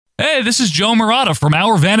Hey, this is Joe Murata from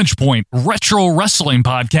Our Vantage Point, Retro Wrestling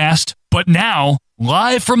Podcast. But now,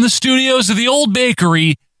 live from the studios of the Old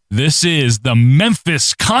Bakery, this is the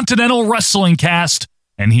Memphis Continental Wrestling Cast.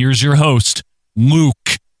 And here's your host,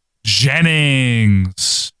 Luke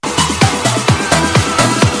Jennings.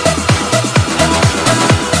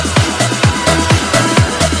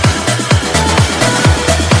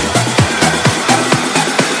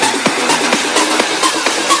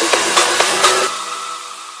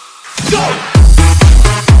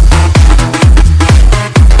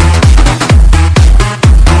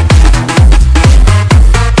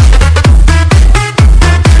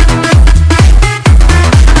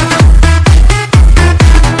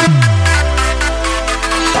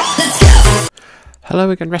 Hello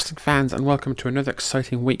again, wrestling fans, and welcome to another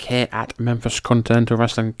exciting week here at Memphis Continental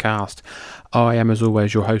Wrestling Cast. I am, as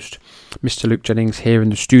always, your host, Mr. Luke Jennings, here in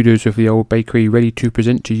the studios of the Old Bakery, ready to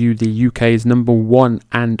present to you the UK's number one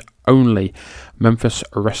and only Memphis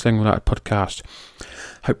Wrestling-related podcast.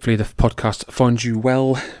 Hopefully the podcast finds you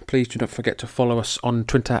well. Please do not forget to follow us on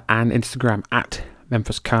Twitter and Instagram at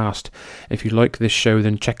MemphisCast. If you like this show,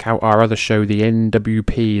 then check out our other show, the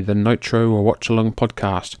NWP, the Nitro or Watch Along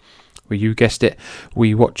podcast, where you guessed it,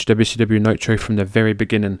 we watch WCW Nitro from the very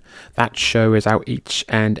beginning. That show is out each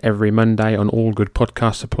and every Monday on all good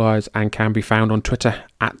podcast suppliers and can be found on Twitter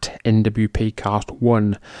at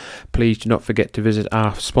NWPcast1. Please do not forget to visit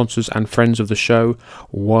our sponsors and friends of the show,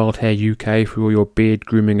 Wild Hair UK for all your beard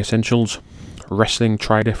grooming essentials, Wrestling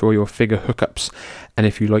Trader for all your figure hookups, and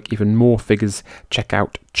if you like even more figures, check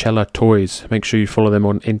out Cella Toys. Make sure you follow them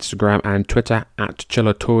on Instagram and Twitter at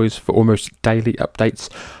Cella Toys for almost daily updates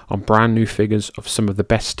on brand new figures of some of the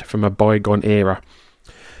best from a bygone era.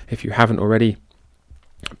 If you haven't already,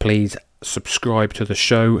 please subscribe to the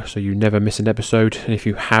show so you never miss an episode, and if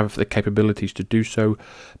you have the capabilities to do so,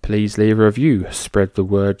 please leave a review. Spread the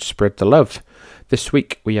word, spread the love. This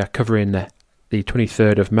week we are covering the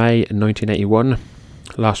 23rd of May 1981.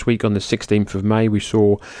 Last week on the 16th of May we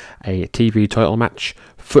saw a TV title match,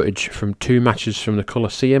 footage from two matches from the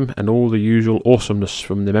Coliseum, and all the usual awesomeness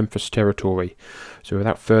from the Memphis territory. So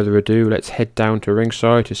without further ado, let's head down to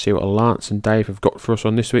ringside to see what Lance and Dave have got for us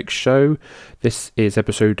on this week's show. This is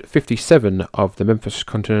episode 57 of the Memphis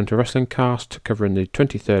Continental Wrestling Cast, covering the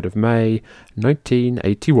 23rd of May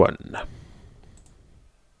 1981.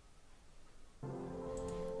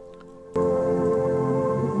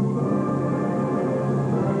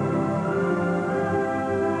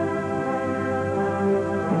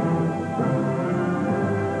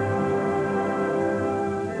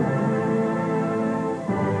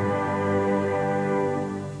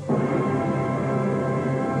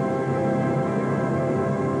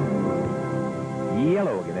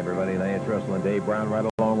 Dave Brown right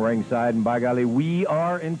along ringside, and by golly, we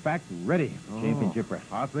are in fact ready for championship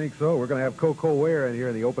wrestling. I think so. We're going to have Koko Ware in here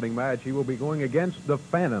in the opening match. He will be going against the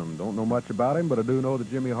Phantom. Don't know much about him, but I do know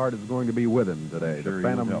that Jimmy Hart is going to be with him today. Sure, the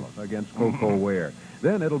Phantom against Koko Ware.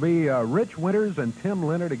 Then it'll be Rich Winters and Tim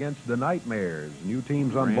Leonard against the Nightmares. New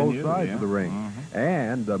teams on both sides of the ring.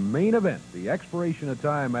 And the main event, the expiration of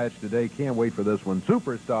time match today. Can't wait for this one.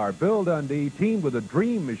 Superstar Bill Dundee teamed with the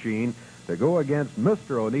Dream Machine to go against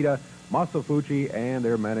Mr. Onita, Masafuchi, and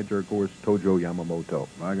their manager, of course, Tojo Yamamoto.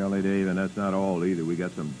 By golly, Dave, and that's not all either. We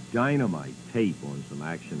got some dynamite tape on some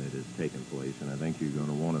action that has taken place, and I think you're going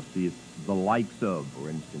to want to see the likes of, for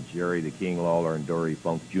instance, Jerry the King Lawler and Dory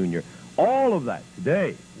Funk Jr. All of that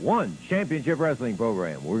today. One championship wrestling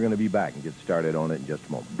program. We're going to be back and get started on it in just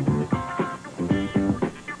a moment.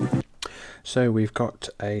 So we've got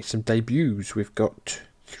some debuts. We've got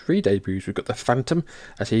three debuts. We've got the Phantom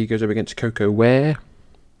as he goes up against Koko Ware.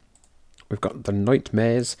 We've got the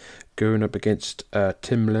Nightmares going up against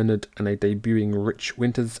Tim Leonard and a debuting Rich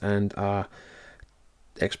Winters, and our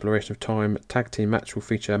Exploration of Time tag team match will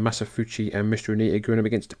feature Masafuchi and Mr. Onita going up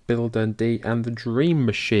against Bill Dundee and the Dream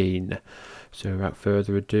Machine. So without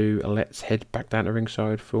further ado, let's head back down to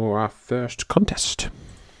ringside for our first contest.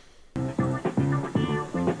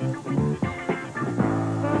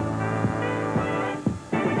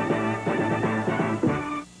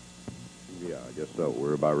 So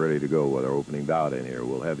we're about ready to go with our opening bout in here.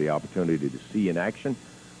 We'll have the opportunity to see in action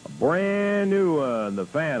a brand new one, the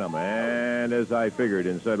Phantom. And as I figured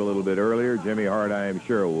and said a little bit earlier, Jimmy Hart, I am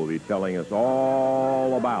sure, will be telling us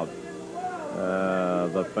all about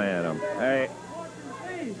the Phantom. Hey,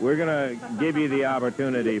 we're going to give you the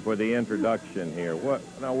opportunity for the introduction here. What?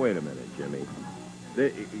 Now, wait a minute, Jimmy.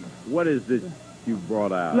 What is this you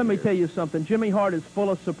brought out? Let me tell you something. Jimmy Hart is full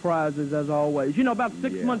of surprises, as always. You know, about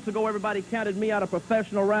 6 months ago, everybody counted me out of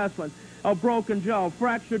professional wrestling. a broken jaw,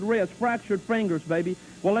 fractured wrist, fractured fingers, baby.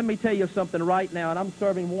 Well, let me tell you something right now, and I'm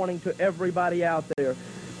serving warning to everybody out there.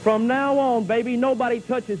 From now on, baby, nobody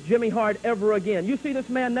touches Jimmy Hart ever again. You see this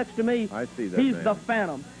man next to me? I see that He's man. the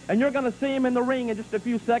Phantom. And you're going to see him in the ring in just a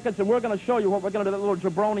few seconds, and we're going to show you what we're going to do, that little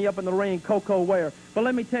jabroni up in the ring, Coco Ware. But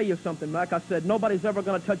let me tell you something. Like I said, nobody's ever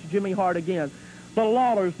going to touch Jimmy Hart again. The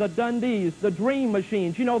Lawlers, the Dundees, the Dream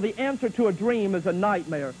Machines. You know, the answer to a dream is a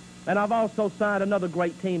nightmare. And I've also signed another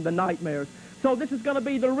great team, the Nightmares. So this is going to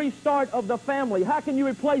be the restart of the family. How can you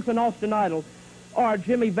replace an Austin Idol or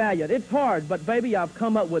Jimmy Valiant? It's hard, but baby, I've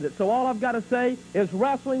come up with it. So all I've got to say is,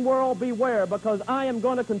 wrestling world, beware, because I am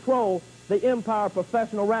going to control the empire of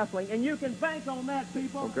professional wrestling. And you can bank on that,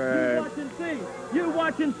 people. Okay. You watch and see. You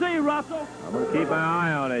watch and see, Russell. I'm going to keep my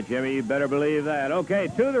eye on it, Jimmy. You better believe that. Okay,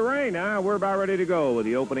 to the ring now. We're about ready to go with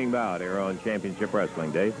the opening bout here on Championship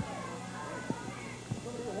Wrestling, Dave.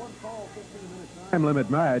 Time limit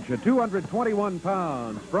match at 221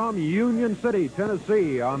 pounds from Union City,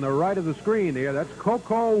 Tennessee. On the right of the screen here, that's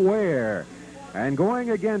Coco Ware. And going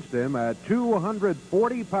against him at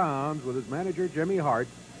 240 pounds with his manager, Jimmy Hart,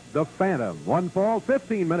 the Phantom. One fall,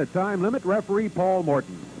 15-minute time limit. Referee Paul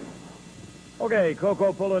Morton. Okay,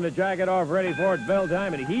 Coco pulling the jacket off, ready for it, bell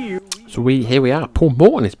time, and So here we are. Paul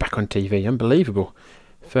Morton is back on TV. Unbelievable.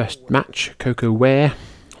 First match, Coco Ware,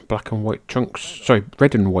 black and white trunks. Sorry,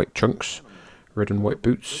 red and white trunks. Red and white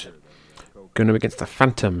boots. Going up against the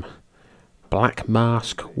Phantom. Black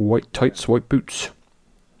mask, white tights, white boots.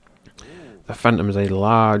 The Phantom is a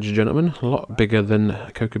large gentleman, a lot bigger than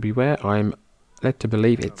Coco Beware. I'm led to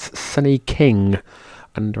believe it's Sonny King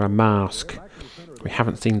under a mask. We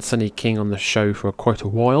haven't seen Sonny King on the show for quite a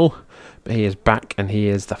while, but he is back and he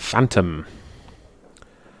is the Phantom.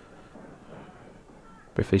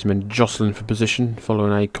 Both these men jostling for position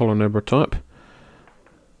following a collar elbow type.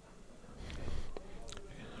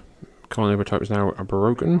 Collar elbow type is now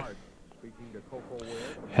broken.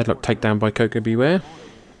 Headlock takedown by Coco Beware.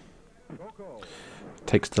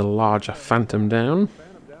 Takes the larger Phantom down.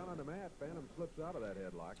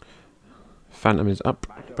 Phantom is up.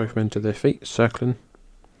 Both men to their feet, circling.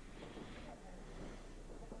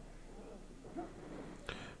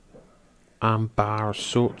 Armbar of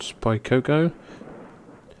sorts by Coco.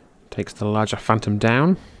 Takes the larger Phantom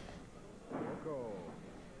down.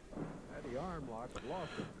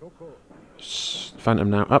 Phantom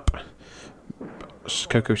now up.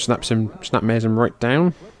 Coco snapmares him right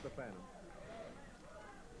down.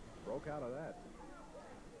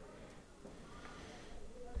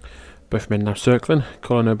 Both men now circling.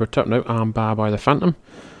 Collar elbow top, no arm bar by the Phantom.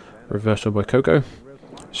 Reversal by Coco.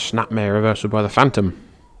 Snapmare reversal by the Phantom.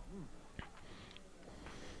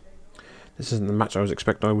 This isn't the match I was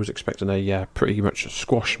expecting. I was expecting a pretty much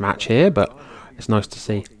squash match here, but it's nice to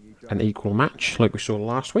see an equal match like we saw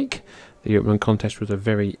last week. The opening contest was a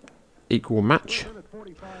very equal match.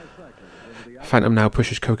 Phantom now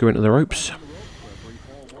pushes Coco into the ropes.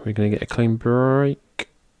 We're going to get a clean break.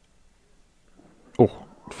 Oh,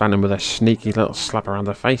 Phantom with a sneaky little slap around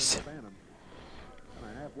the face.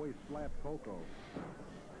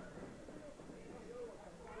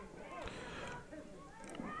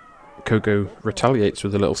 Coco retaliates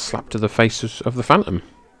with a little slap to the face of the Phantom.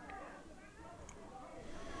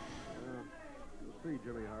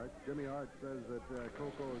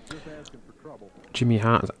 Jimmy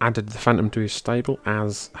Hart has added the Phantom to his stable,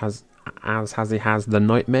 as he has the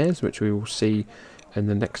Nightmares, which we will see in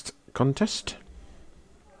the next contest.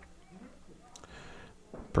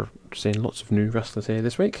 Seeing lots of new wrestlers here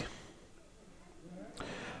this week.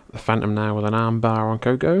 The Phantom now with an armbar on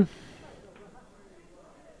Coco.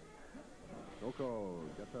 Coco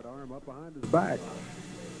got that arm up behind his back.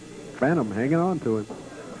 Phantom hanging on to him.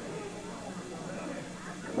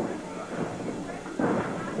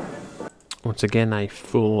 Once again, a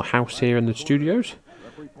full house here in the studios.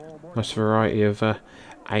 Nice variety of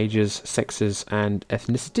ages, sexes and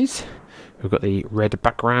ethnicities. We've got the red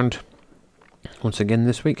background. Once again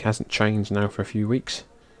this week, hasn't changed now for a few weeks.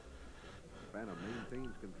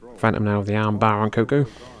 Phantom now with the arm bar on Coco.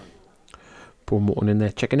 Paul Morton in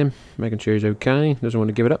there checking him, making sure he's okay, doesn't want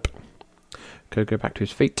to give it up. Coco back to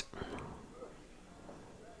his feet.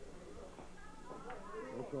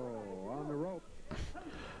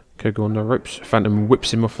 Coco on the ropes. Phantom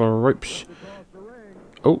whips him off the ropes.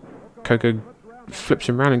 Oh, Coco flips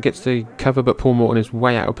him around and gets the cover, but Paul Morton is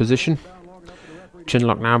way out of position.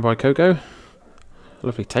 Chinlock now by Coco.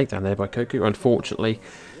 Lovely takedown there by Coco. Unfortunately,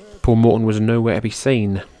 Paul Morton was nowhere to be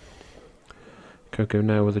seen. Coco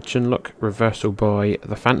now with a chinlock. Reversal by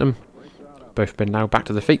the Phantom. Both men now back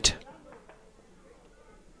to the feet.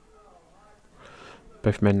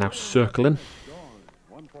 Both men now circling.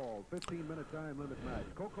 15-minute time limit match.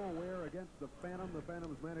 Coco Ware against the Phantom. The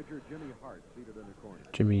Phantom's manager, Jimmy Hart, seated in the corner.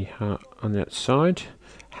 Jimmy Hart on the outside.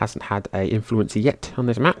 Hasn't had a influence yet on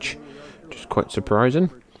this match. Just quite surprising.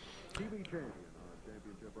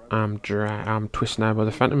 Arm twist now by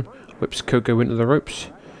the Phantom. Whips Coco into the ropes.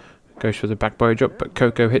 Goes for the back body drop, but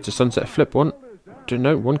Coco hits a sunset flip. One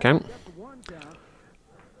count.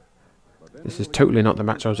 This is totally not the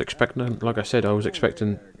match I was expecting. Like I said, I was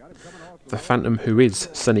expecting the Phantom, who is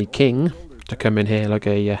Sonny King, to come in here like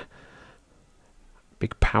a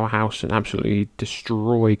big powerhouse and absolutely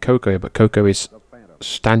destroy Coco, but Coco is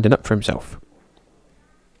standing up for himself.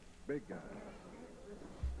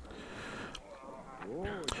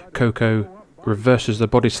 Coco reverses the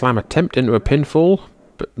body slam attempt into a pinfall,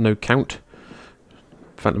 but no count.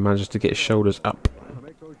 Phantom manages to get his shoulders up.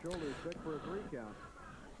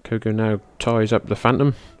 Coco now ties up the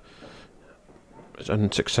Phantom. Is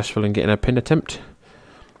unsuccessful in getting a pin attempt.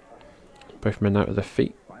 Both men out of their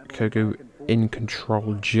feet. Coco in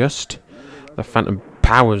control just. The Phantom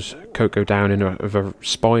powers Coco down in a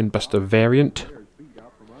spine buster variant.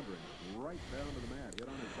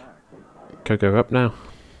 Coco up now.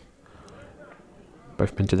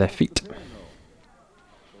 Both men to their feet.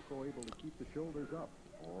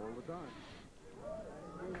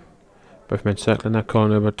 Both men circling now,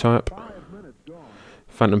 calling over a tie-up.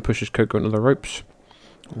 Phantom pushes Coco into the ropes.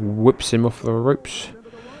 Whips him off the ropes.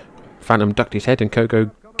 Phantom ducked his head and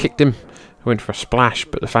Coco kicked him. Went for a splash,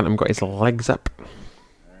 but the Phantom got his legs up.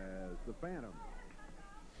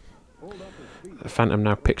 The Phantom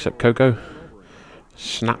now picks up Coco.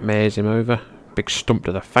 Snapmares him over. Big stump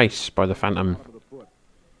to the face by the Phantom.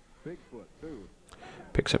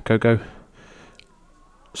 Picks up Coco.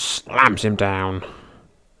 Slams him down.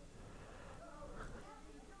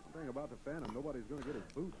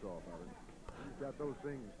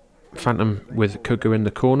 Phantom with Coco in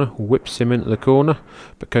the corner, whips him into the corner,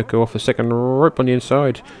 but Coco off the second rope on the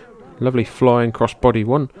inside. Lovely flying crossbody.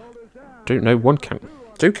 One count.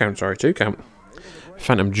 Two count.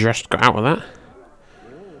 Phantom just got out of that.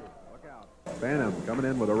 Phantom coming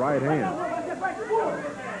in with a right hand.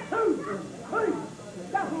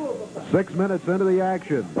 6 minutes into the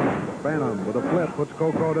action. Phantom with a flip puts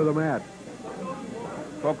Coco to the mat.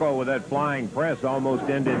 Coco with that flying press almost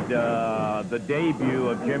ended the debut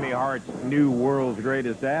of Jimmy Hart's new world's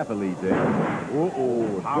greatest athlete there.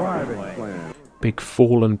 Driving slam. Big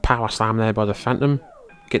falling power slam there by the Phantom.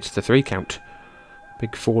 Gets the 3 count.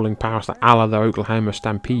 Big falling power slam a la the Oklahoma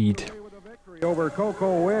Stampede. Over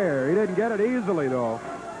Coco Ware. He didn't get it easily, though.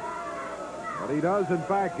 But he does, in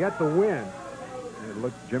fact, get the win. And it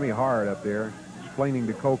looks Jimmy Hart up there explaining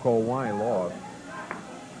to Coco why he lost.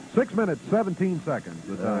 6 minutes, 17 seconds,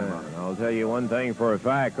 the time. I'll tell you one thing for a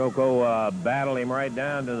fact. Coco battled him right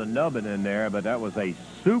down to the nubbin in there, but that was a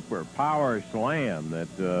super power slam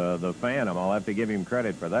that the Phantom, I'll have to give him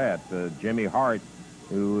credit for that. Jimmy Hart,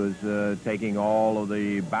 who was taking all of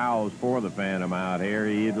the bows for the Phantom out here,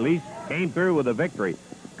 he at least came through with a victory.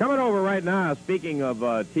 Coming over right now, speaking of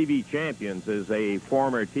TV champions, is a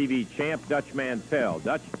former TV champ, Dutch Mantell.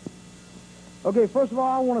 Dutch? Okay, first of all,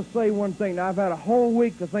 I want to say one thing. Now, I've had a whole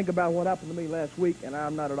week to think about what happened to me last week, and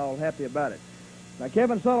I'm not at all happy about it. Now,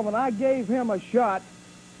 Kevin Sullivan, I gave him a shot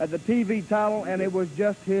at the TV title, and it was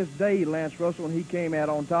just his day, Lance Russell, and he came out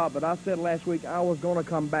on top. But I said last week I was going to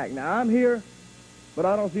come back. Now, I'm here, but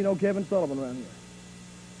I don't see no Kevin Sullivan around here.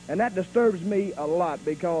 And that disturbs me a lot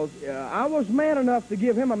because I was man enough to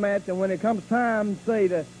give him a match, and when it comes time, say,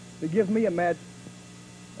 to give me a match,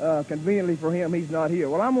 conveniently for him, he's not here.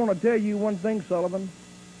 Well, I'm going to tell you one thing, Sullivan,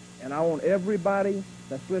 and I want everybody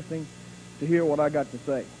that's listening to hear what I got to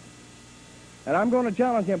say. And I'm going to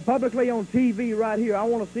challenge him publicly on TV right here. I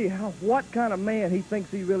want to see what kind of man he thinks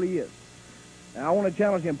he really is. And I want to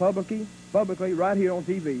challenge him publicly right here on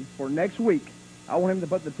TV for next week. I want him to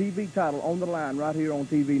put the TV title on the line right here on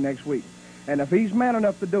TV next week. And if he's man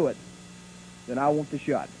enough to do it, then I want the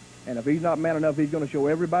shot. And if he's not man enough, he's going to show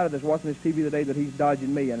everybody that's watching this TV today that he's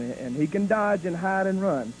dodging me. And he can dodge and hide and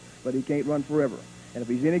run, but he can't run forever. And if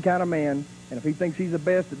he's any kind of man, and if he thinks he's the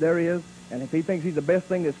best that there is, and if he thinks he's the best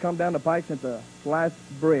thing that's come down the pike since a sliced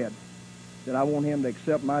bread, then I want him to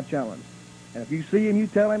accept my challenge. And if you see him, you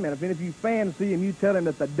tell him. And if any of you fans see him, you tell him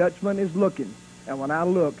that the Dutchman is looking. And when I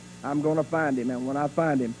look, I'm going to find him. And when I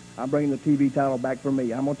find him, I'm bringing the TV title back for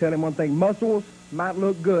me. I'm going to tell him one thing. Muscles might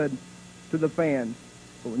look good to the fans,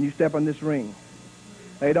 but when you step in this ring,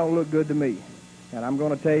 they don't look good to me. And I'm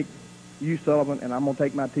going to take you, Sullivan, and I'm going to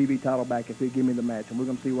take my TV title back if you give me the match. And we're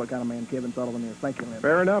going to see what kind of man Kevin Sullivan is. Thank you, Lynn.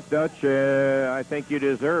 Fair enough, Dutch. I think you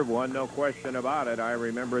deserve one, no question about it. I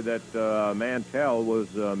remember that Mantell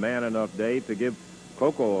was man enough, Dave, to give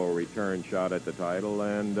Coco a return shot at the title,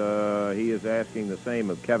 and he is asking the same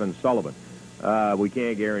of Kevin Sullivan. We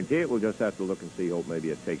can't guarantee it. We'll just have to look and see. Hope maybe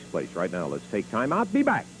it takes place. Right now, let's take time out. Be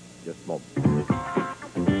back. Just a moment.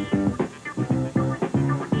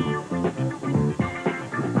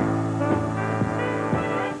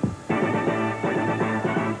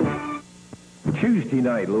 Tuesday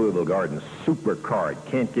night, Louisville Gardens, super card.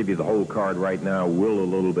 Can't give you the whole card right now. Will a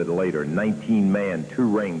little bit later. 19-man,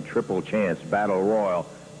 two-ring, triple chance, battle royal.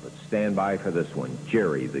 But stand by for this one.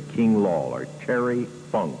 Jerry, the King Lawler, Terry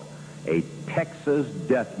Funk, a Texas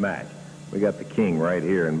death match. We got the King right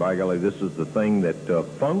here, and by golly, this is the thing that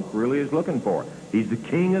Funk really is looking for. He's the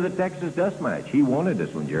king of the Texas death match. He wanted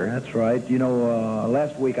this one, Jerry. That's right. You know,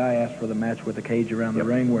 last week I asked for the match with the cage around the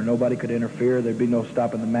ring where nobody could interfere. There'd be no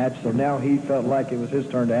stopping the match. So now he felt like it was his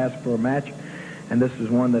turn to ask for a match. And this is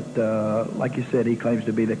one that, like you said, he claims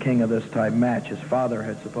to be the king of this type match. His father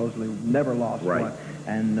had supposedly never lost one.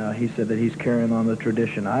 And he said that he's carrying on the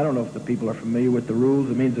tradition. I don't know if the people are familiar with the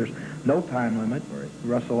rules. It means there's no time limit.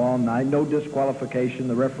 Wrestle all night. No disqualification.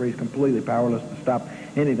 The referee's completely powerless to stop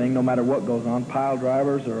anything, no matter what goes on. Pile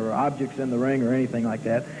drivers or objects in the ring or anything like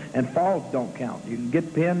that. And falls don't count. You can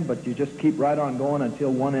get pinned, but you just keep right on going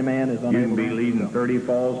until one man is unable to. You can be leading 30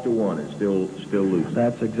 falls to 1 and still lose.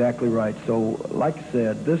 That's exactly right. So, like I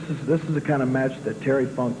said, this is the kind of match that Terry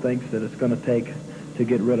Funk thinks that it's going to take to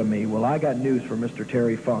get rid of me. Well, I got news for Mr.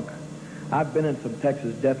 Terry Funk. I've been in some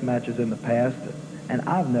Texas death matches in the past, and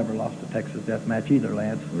I've never lost a Texas death match either,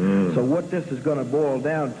 Lance. So what this is going to boil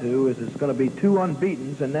down to is it's going to be 2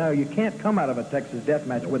 unbeatens, and now you can't come out of a Texas death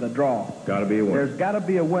match with a draw. Got to be a winner. There's got to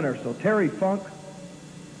be a winner. So Terry Funk,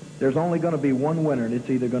 there's only going to be one winner, and it's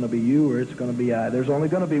either going to be you or it's going to be I. There's only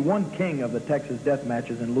going to be one king of the Texas death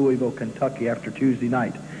matches in Louisville, Kentucky after Tuesday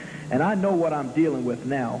night. And I know what I'm dealing with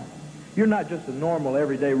now. You're not just a normal,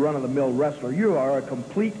 everyday, run-of-the-mill wrestler. You are a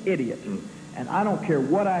complete idiot. And I don't care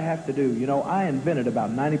what I have to do. You know, I invented about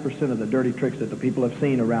 90% of the dirty tricks that the people have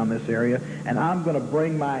seen around this area, and I'm going to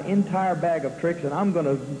bring my entire bag of tricks, and I'm going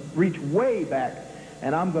to reach way back,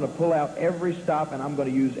 and I'm going to pull out every stop, and I'm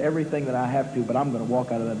going to use everything that I have to, but I'm going to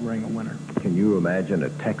walk out of that ring a winner. Can you imagine a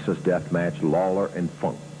Texas death match, Lawler and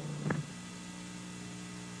Funk?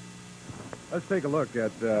 Let's take a look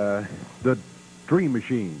at the Dream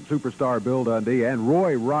Machine, Superstar Bill Dundee, and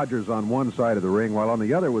Roy Rogers on one side of the ring, while on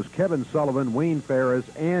the other was Kevin Sullivan, Wayne Ferris,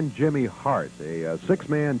 and Jimmy Hart, a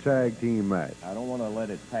 6-man tag team match. I don't want to let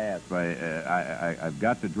it pass, but I've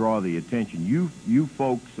got to draw the attention. You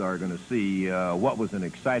folks are going to see what was an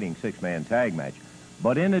exciting 6-man tag match.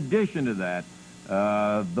 But in addition to that,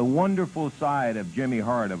 the wonderful side of Jimmy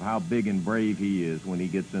Hart, of how big and brave he is when he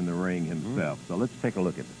gets in the ring himself. So let's take a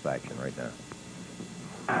look at this action right now.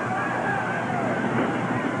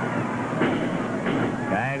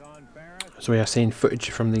 So we are seeing footage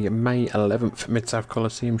from the May 11th Mid-South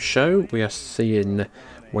Coliseum show. We are seeing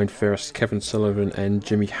Wayne Ferris, Kevin Sullivan and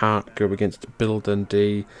Jimmy Hart go against Bill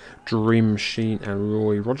Dundee, Dream Machine and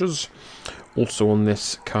Roy Rogers. Also on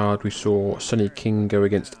this card we saw Sonny King go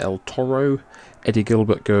against El Toro, Eddie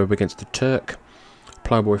Gilbert go up against the Turk,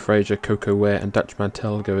 Plowboy Frazier, Coco Ware and Dutch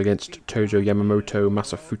Mantel go against Tojo Yamamoto,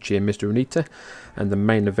 Masafuchi and Mr. Onita. And the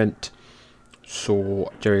main event saw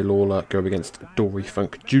Jerry Lawler go against Dory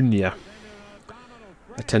Funk Jr.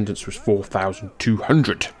 Attendance was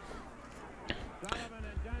 4,200.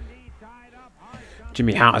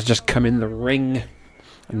 Jimmy Hart has just come in the ring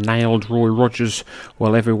and nailed Roy Rogers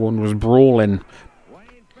while everyone was brawling.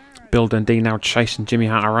 Bill Dundee now chasing Jimmy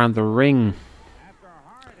Hart around the ring.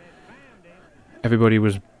 Everybody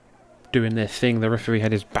was doing their thing. The referee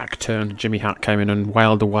had his back turned. Jimmy Hart came in and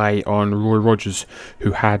wailed away on Roy Rogers,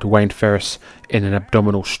 who had Wayne Ferris in an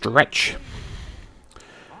abdominal stretch.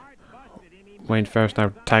 Wayne Ferris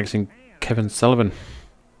now tags in Kevin Sullivan.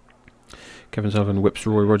 Kevin Sullivan whips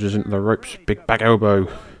Roy Rogers into the ropes. Big back elbow.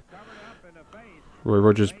 Roy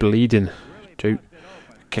Rogers bleeding. 2.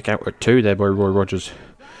 Kick out at 2 there by Roy Rogers.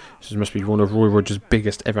 This must be one of Roy Rogers'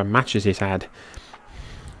 biggest ever matches he's had.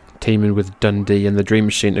 Teaming with Dundee and the Dream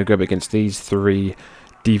Machine to go up against these 3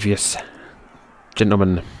 devious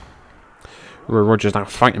gentlemen. Roy Rogers now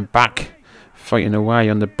fighting back. Fighting away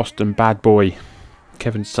on the Boston bad boy,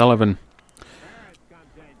 Kevin Sullivan.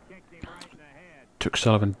 Took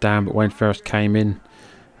Sullivan down, but Wayne Ferris came in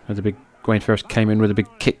with a big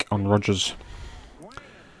kick on Rogers.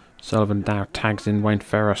 Sullivan now tags in Wayne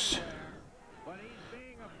Ferris.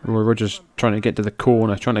 Roy Rogers trying to get to the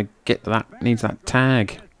corner, trying to get to that, needs that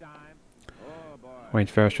tag. Wayne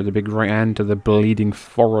Ferris with a big right hand to the bleeding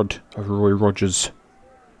forehead of Roy Rogers.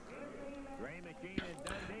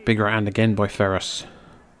 Big right hand again by Ferris.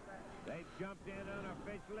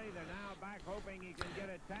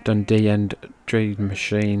 Dundee and Dream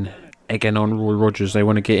Machine again on Roy Rogers. They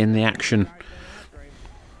want to get in the action.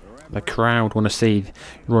 The crowd want to see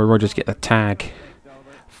Roy Rogers get the tag.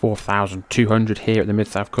 4,200 here at the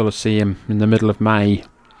Mid-South Coliseum in the middle of May.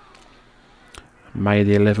 May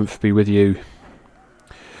the 11th be with you.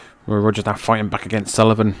 Roy Rogers now fighting back against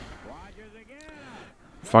Sullivan.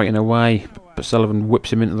 Fighting away, but Sullivan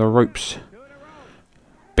whips him into the ropes.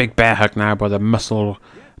 Big bear hug now by the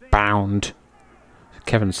muscle-bound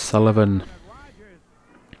Kevin Sullivan.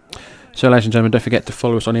 So, ladies and gentlemen, don't forget to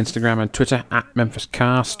follow us on Instagram and Twitter at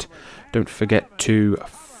MemphisCast. Don't forget to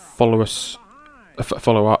follow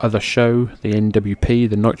our other show, the NWP,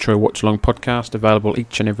 the Nitro Watch Along podcast, available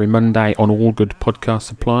each and every Monday on all good podcast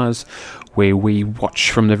suppliers, where we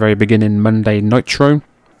watch from the very beginning Monday Nitro.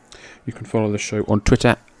 You can follow the show on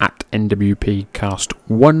Twitter at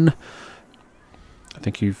NWPcast1.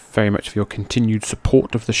 Thank you very much for your continued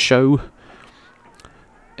support of the show.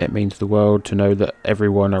 It means the world to know that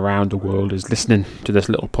everyone around the world is listening to this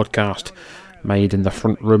little podcast made in the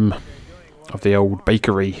front room of the old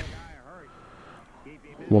bakery.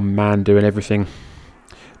 One man doing everything.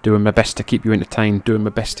 Doing my best to keep you entertained. Doing my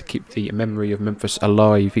best to keep the memory of Memphis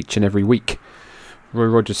alive each and every week. Roy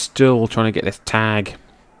Rogers still trying to get this tag.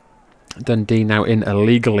 Dundee now in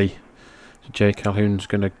illegally. So Jay Calhoun's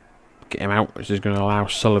going to get him out, which is going to allow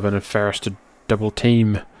Sullivan and Ferris to double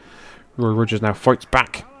team. Roy Rogers now fights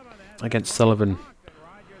back against Sullivan.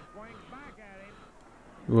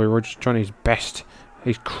 Roy Rogers trying his best.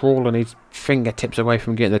 He's crawling his fingertips away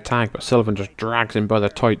from getting the tag, but Sullivan just drags him by the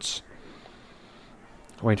tights.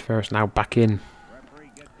 Wayne Ferris now back in.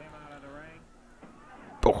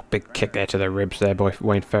 Oh, big kick there to the ribs there by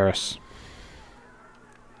Wayne Ferris.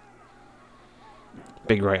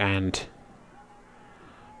 Big right hand.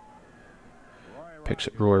 Picks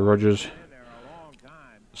up Roy Rogers.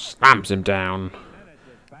 Slams him down.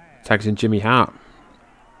 Tags in Jimmy Hart.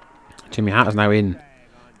 Jimmy Hart is now in.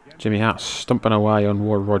 Jimmy Hart stumping away on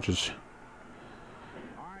Roy Rogers.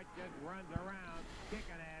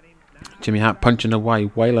 Jimmy Hart punching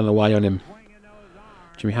away, wailing away on him.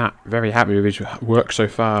 Jimmy Hart very happy with his work so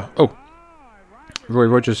far. Oh, Roy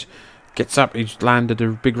Rogers gets up. He's landed a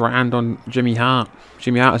big right hand on Jimmy Hart.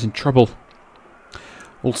 Jimmy Hart is in trouble.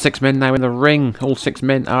 All 6 men now in the ring. All 6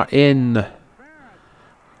 men are in.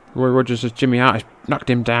 Roy Rogers as Jimmy Hart has knocked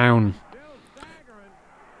him down.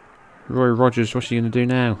 Roy Rogers, what's he going to do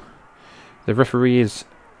now? The referee has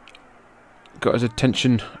got his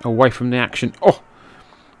attention away from the action. Oh!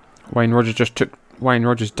 Wayne Rogers just took Wayne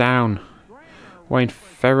Rogers down. Wayne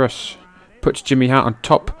Ferris puts Jimmy Hart on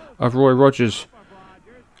top of Roy Rogers.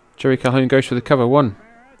 Jerry Calhoun goes for the cover. 1,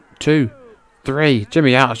 2, 3.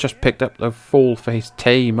 Jimmy Hart has just picked up the fall for his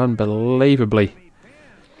team. Unbelievably.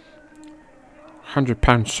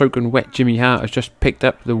 100-pound soaking wet Jimmy Hart has just picked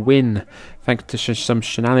up the win thanks to some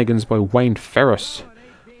shenanigans by Wayne Ferris.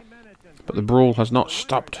 But the brawl has not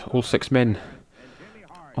stopped. All 6 men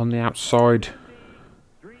on the outside.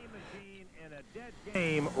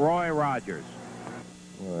 Roy Rogers.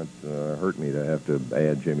 Well, it hurt me to have to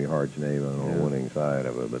add Jimmy Hart's name on the winning side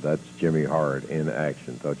of it, but that's Jimmy Hart in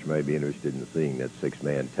action. Thought you may be interested in seeing that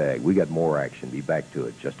 6-man tag. We got more action. Be back to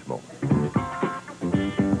it just a moment.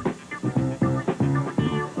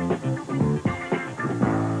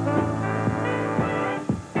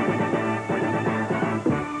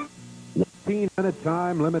 Minute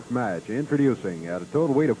time limit match. Introducing at a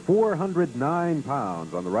total weight of 409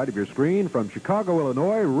 pounds on the right of your screen from Chicago,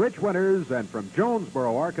 Illinois, Rich Winters, and from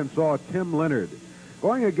Jonesboro, Arkansas, Tim Leonard.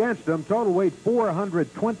 Going against him, total weight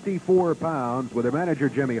 424 pounds with their manager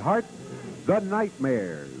Jimmy Hart, the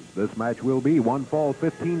Nightmares. This match will be 1 fall,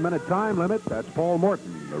 15-minute time limit. That's Paul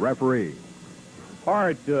Morton, the referee.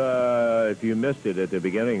 Hart, if you missed it at the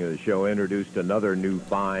beginning of the show, introduced another new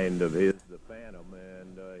find of his, the Phantom.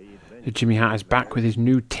 Jimmy Hart is back with his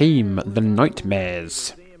new team, the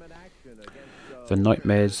Nightmares. The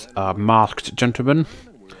Nightmares are masked gentlemen,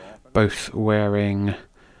 both wearing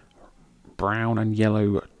brown and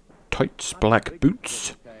yellow tights, black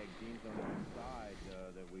boots.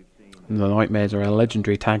 The Nightmares are a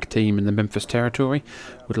legendary tag team in the Memphis territory,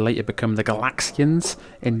 would later become the Galaxians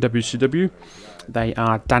in WCW. They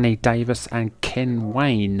are Danny Davis and Ken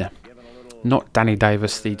Wayne. Not Danny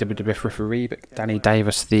Davis, the WWF referee, but Danny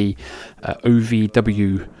Davis, the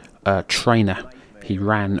OVW trainer. He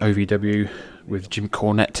ran OVW with Jim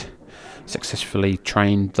Cornette, successfully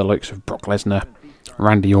trained the likes of Brock Lesnar,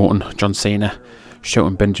 Randy Orton, John Cena,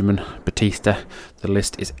 Shelton Benjamin, Batista. The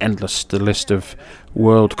list is endless. The list of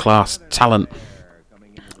world-class talent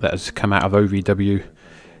that has come out of OVW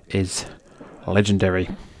is legendary.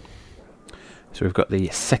 So we've got the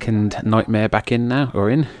second Nightmare back in now, or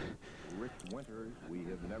in.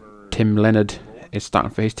 Tim Leonard is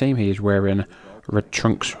starting for his team. He is wearing red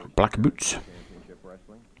trunks, black boots.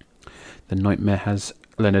 The Nightmare has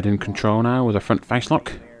Leonard in control now with a front face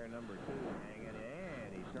lock.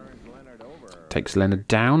 Takes Leonard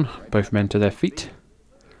down, both men to their feet.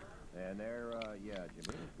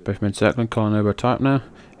 Both men circling, collar elbow type now.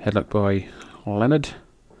 Headlock by Leonard.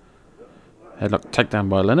 Headlock takedown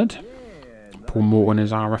by Leonard. Paul Morton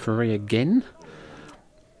is our referee again.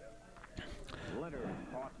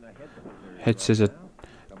 Head scissor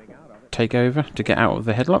takeover to get out of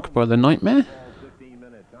the headlock by the Nightmare.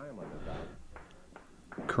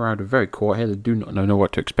 Crowd are very quiet here. They do not know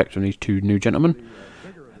what to expect from these two new gentlemen.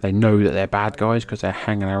 They know that they're bad guys because they're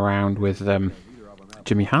hanging around with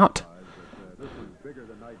Jimmy Hart.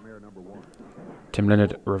 Tim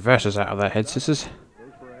Leonard reverses out of that head scissors.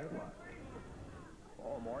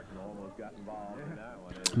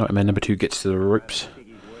 Nightmare number 2 gets to the ropes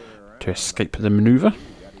to escape the maneuver.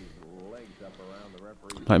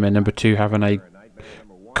 Nightmare number 2 having a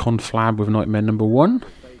conflab with Nightmare number 1.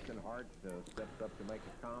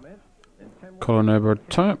 Collar and elbow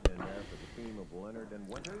type.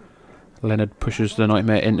 Leonard pushes the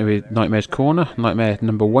Nightmare into Nightmare's corner. Nightmare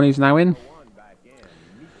number 1 is now in.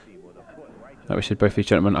 Like we said, both these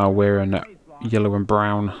gentlemen are wearing yellow and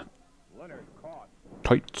brown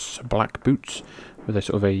tights, black boots, with a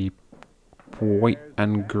sort of a white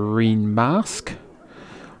and green mask.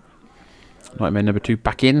 Nightmare number 2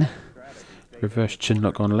 back in. Reverse chin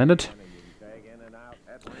lock on Leonard.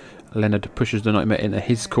 Leonard pushes the Nightmare into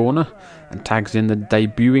his corner and tags in the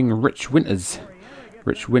debuting Rich Winters.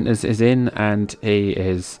 Rich Winters is in and he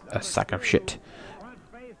is a sack of shit.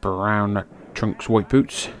 Brown trunks, white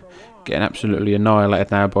boots. Getting absolutely annihilated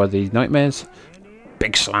now by these Nightmares.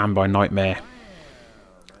 Big slam by Nightmare.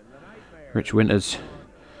 Rich Winters.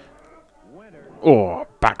 Oh,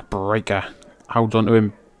 backbreaker. Holds on to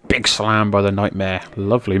him. Big slam by the Nightmare.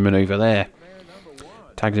 Lovely manoeuvre there.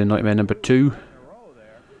 Tags in Nightmare number 2.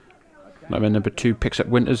 Nightmare number 2 picks up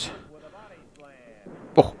Winters.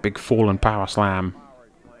 Oh, big fall and power slam.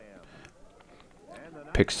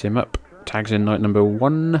 Picks him up. Tags in Nightmare number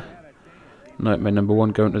 1. Nightmare number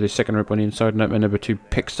 1 going to the second rope on the inside. Nightmare number 2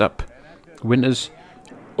 picks up Winters.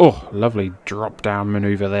 Oh, lovely drop down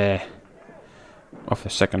manoeuvre there. Off the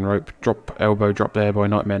second rope. Elbow drop there by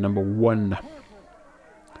Nightmare number 1.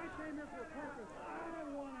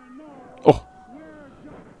 Oh.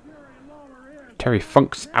 Terry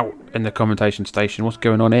Funk's out in the commentation station. What's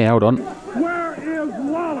going on here? Hold on. Where is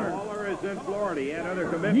Lawler? Lawler is in Florida. He had other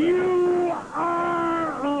commitments. You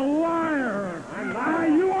are a liar.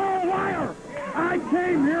 You are a liar. I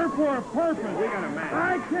came here for a purpose. We got a match.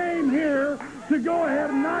 I came here to go ahead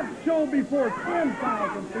and not show before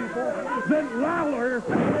 10,000 people that Lawler is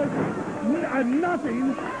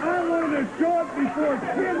nothing. I wanted to show it before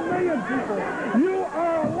 10 million people. You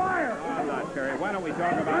are a liar. I'm not, Terry. Why don't we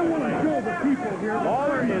talk about I it want to later? show the people here that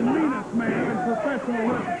Lawler I'm the is meanest man in professional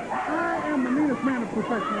wrestling. I am the meanest man in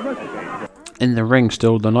professional wrestling. In the ring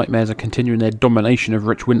still, the Nightmares are continuing their domination of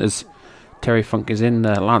Rich Winters. Terry Funk is in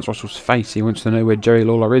Lance Russell's face. He wants to know where Jerry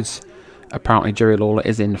Lawler is. Apparently Jerry Lawler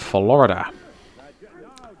is in Florida.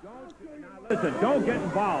 Listen, don't get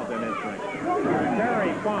involved in this thing.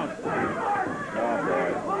 Terry Funk. Oh,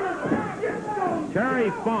 boy. Terry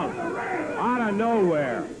Funk, out of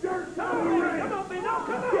nowhere,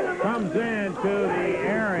 comes into the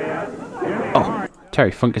area. Oh,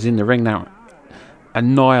 Terry Funk is in the ring now.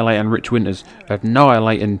 Annihilating Rich Winters.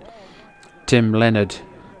 Annihilating Tim Leonard.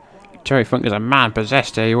 Terry Funk is a man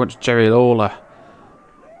possessed here. He wants Jerry Lawler.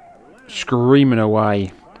 Screaming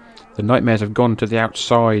away. The Nightmares have gone to the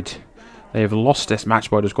outside. They have lost this match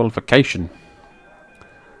by disqualification.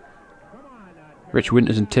 Rich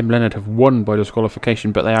Winters and Tim Leonard have won by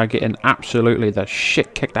disqualification, but they are getting absolutely the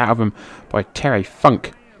shit kicked out of them by Terry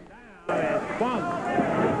Funk. Funk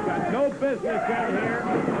got no business in here.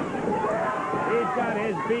 He's got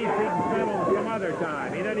his beef. He can settle some other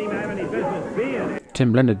time. He doesn't even have any business being here.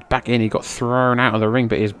 Tim Leonard back in. He got thrown out of the ring,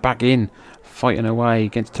 but he's back in, fighting away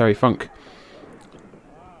against Terry Funk.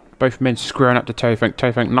 Both men squaring up to Terry Funk.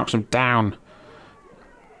 Terry Funk knocks him down.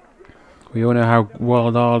 We all know how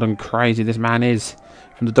wild and crazy this man is.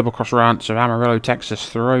 From the Double Cross Ranch of Amarillo, Texas,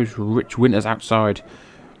 throws Rich Winters outside.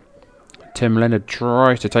 Tim Leonard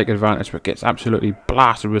tries to take advantage, but gets absolutely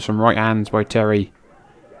blasted with some right hands by Terry.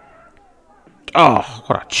 Oh,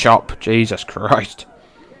 what a chop. Jesus Christ.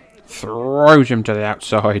 Throws him to the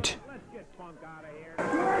outside.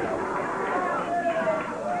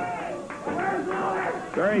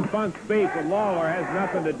 Very fun speech with Lawler has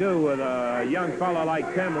nothing to do with a young fellow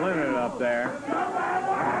like Tim Leonard up there.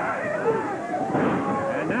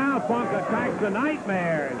 And now Funk attacks the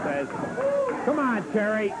Nightmare and says, come on,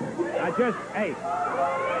 Terry. Hey.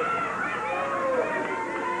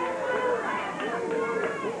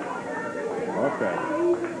 Okay.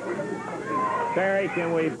 Terry,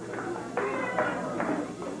 can we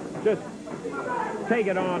just take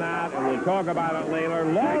it on out and we'll talk about it later.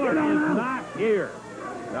 Lawler is not here.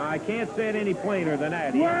 Now, I can't say it any plainer than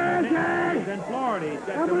that. He's in Florida.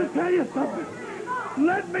 I'm going to tell you something.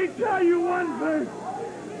 Let me tell you one thing.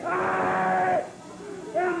 I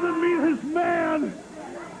am the meanest man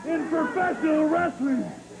in professional wrestling.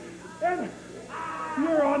 And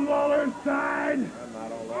you're on Lawler's side. I'm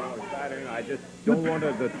not on Lawler's side. I just don't want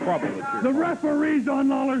the trouble that you're... The referee's on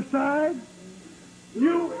Lawler's side.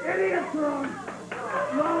 You idiots are on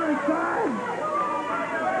Lawler's side.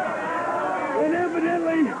 And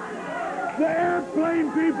evidently, the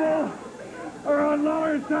airplane people are on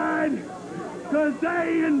Lawler's side because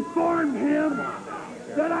they informed him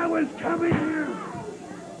that I was coming here.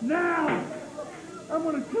 Now, I'm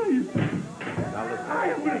going to tell you something. I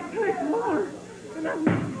am going to take Lawler, and I'm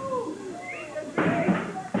going to...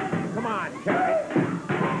 Come on, Terry.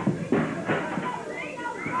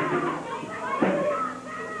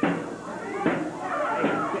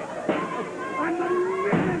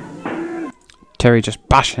 Terry just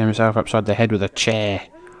bashing himself upside the head with a chair.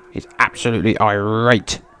 He's absolutely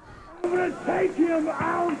irate. I'm going to take him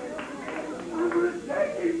out. I'm going to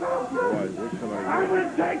take him out. I'm going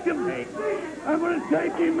to take him. I'm going to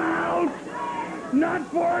take him out. Not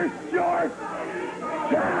for a short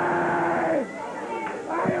time.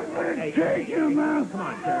 I am going to take him out. Come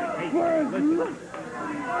on, Terry. Hey, listen.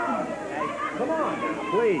 Come on,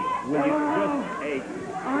 please. Will you just... Hey.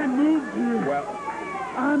 I moved here. Well...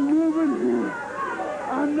 I'm moving here.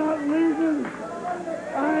 I'm not leaving.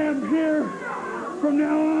 I am here from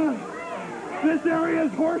now on. This area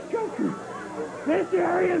is horse country. This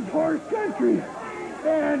area is horse country.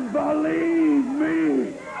 And believe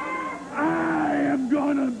me, I am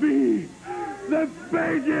gonna be the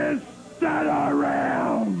biggest stud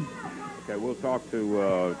around. Okay, we'll talk to you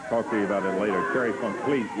about it later. Terry Funk,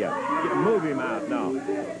 please, move him out now.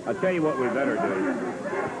 I'll tell you what we better do.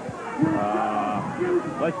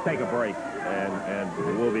 Let's take a break, and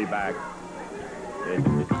we'll be back.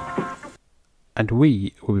 And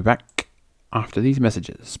we will be back after these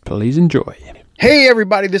messages. Please enjoy. Hey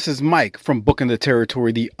everybody, this is Mike from Booking the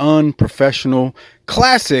Territory, the unprofessional,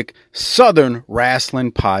 classic Southern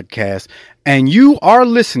wrestling podcast. And you are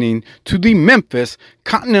listening to the Memphis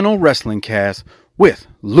Continental Wrestling Cast with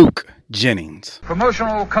Luke Jennings.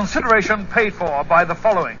 Promotional consideration paid for by the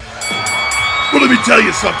following. Well, let me tell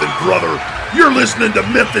you something, brother. You're listening to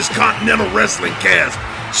Memphis Continental Wrestling Cast.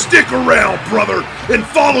 Stick around, brother, and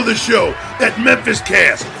follow the show at Memphis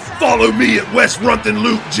Cast. Follow me at West Runthin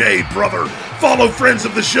Luke J, brother. Follow friends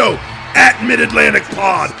of the show at Mid-Atlantic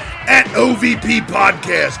Pod, at OVP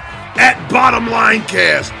Podcast, at Bottom Line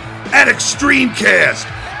Cast, at Extreme Cast,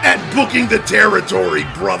 at Booking the Territory,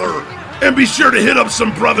 brother. And be sure to hit up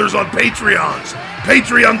some brothers on Patreons.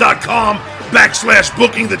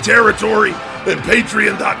 Patreon.com/Booking the Territory and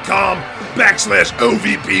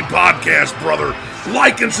Patreon.com/OVP Podcast, brother.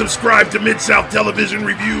 Like and subscribe to Mid-South Television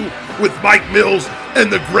Review with Mike Mills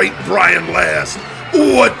and the great Brian Last.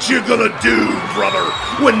 What you gonna do, brother,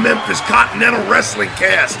 when Memphis Continental Wrestling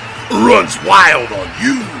Cast runs wild on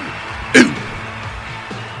you? Ooh.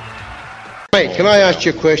 Mike, can I ask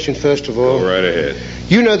you a question first of all? Go right ahead.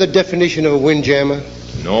 You know the definition of a windjammer?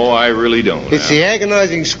 No, I really don't. It's the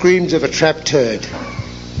agonizing screams of a trapped turd.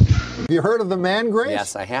 Have you heard of the Mangrate?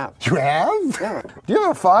 Yes, I have. You have? Yeah. Do you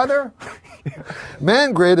have a father?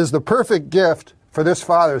 Mangrate is the perfect gift for this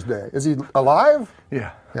Father's Day. Is he alive?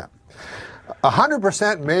 Yeah. Yeah.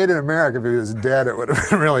 100% made in America. If he was dead, it would have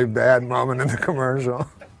been a really bad moment in the commercial.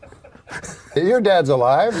 Your dad's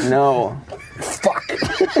alive? No. Fuck.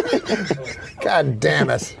 God damn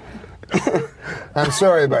it. I'm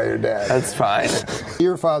sorry about your dad. That's fine.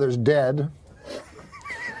 Your father's dead.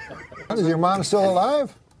 Is your mom still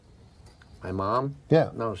alive? My mom? Yeah.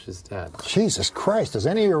 No, she's dead. Jesus Christ, is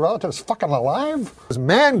any of your relatives fucking alive? It was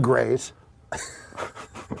Mangrate.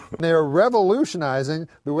 They're revolutionizing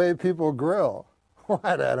the way people grill.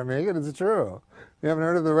 What, Adam Egan? It's true. You haven't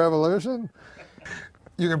heard of the revolution?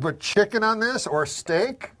 You can put chicken on this or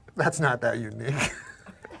steak. That's not that unique.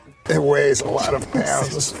 It weighs a lot of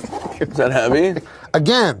pounds. Is that heavy?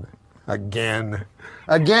 Again.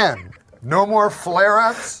 No more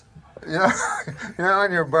flare-ups. You know,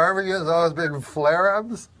 in your barbecue, there's always big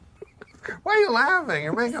flare-ups. Why are you laughing?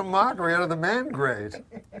 You're making a mockery out of the man great.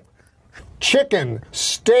 Chicken,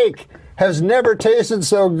 steak has never tasted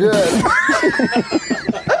so good.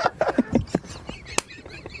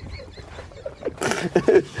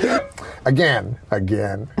 Again.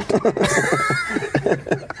 Again.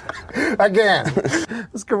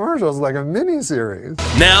 This commercial is like a mini-series.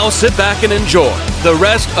 Now sit back and enjoy the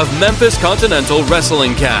rest of Memphis Continental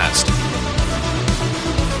Wrestling Cast.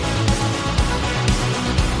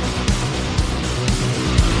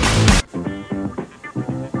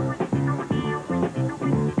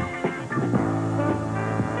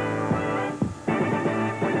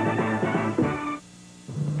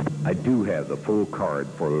 I do have the full card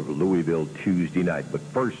for Louisville Tuesday night, but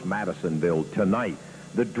first Madisonville tonight.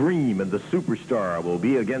 The Dream and the Superstar will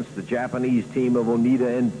be against the Japanese team of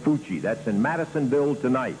Onita and Fuchi. That's in Madisonville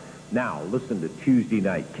tonight. Now, listen to Tuesday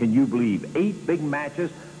night. Can you believe 8 big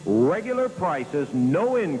matches, regular prices,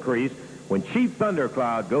 no increase, when Chief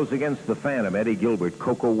Thundercloud goes against the Phantom, Eddie Gilbert,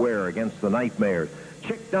 Coco Ware against the Nightmares,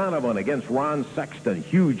 Chick Donovan against Ron Sexton,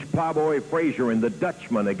 Huge Plowboy Frazier and the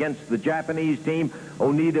Dutchman against the Japanese team,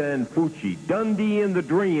 Onita and Fuchi, Dundee and the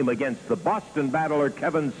Dream against the Boston Battler,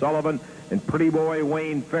 Kevin Sullivan, and Pretty Boy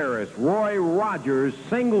Wayne Ferris, Roy Rogers,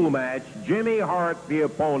 single match, Jimmy Hart, the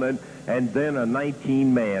opponent, and then a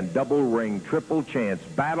 19-man double ring, triple chance,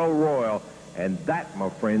 battle royal. And that, my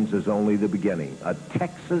friends, is only the beginning. A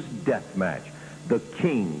Texas death match. The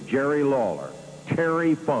King, Jerry Lawler,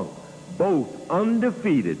 Terry Funk, both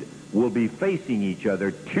undefeated, will be facing each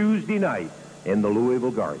other Tuesday night in the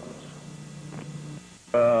Louisville Gardens.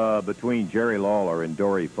 Between Jerry Lawler and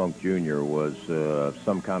Dory Funk Jr. was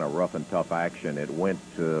some kind of rough and tough action. It went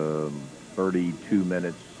 32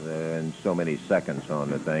 minutes and so many seconds on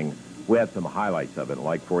the thing. We have some highlights of it. I'd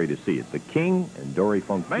like for you to see it. The King and Dory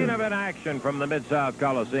Funk Jr. Main event action from the Mid-South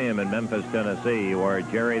Coliseum in Memphis, Tennessee, where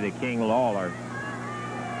Jerry the King Lawler,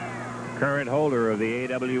 current holder of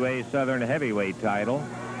the AWA Southern Heavyweight title,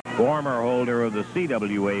 former holder of the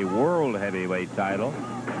CWA World Heavyweight title,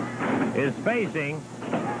 is facing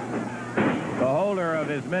the holder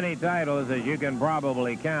of as many titles as you can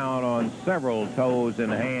probably count on several toes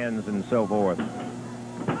and hands and so forth.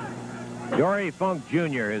 Dory Funk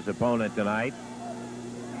Jr., his opponent tonight,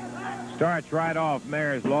 starts right off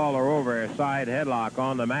Mares Lawler over a side headlock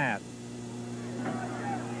on the mat.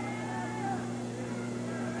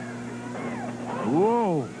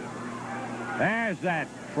 Whoa! There's that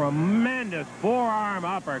tremendous forearm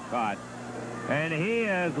uppercut. And he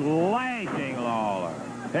is lashing Lawler.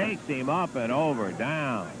 Takes him up and over,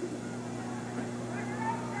 down.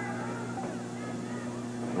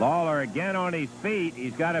 Lawler again on his feet.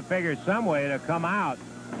 He's got to figure some way to come out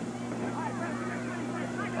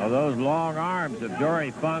of those long arms of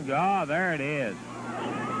Dory Funk. Oh, there it is.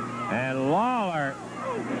 And Lawler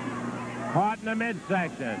caught in the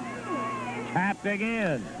midsection. Tapped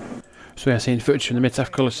again. So we are seeing footage from the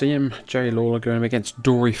Mid-South Coliseum. Jerry Lawler going against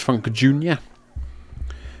Dory Funk Jr.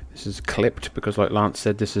 This is clipped because, like Lance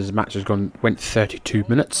said, this match went 32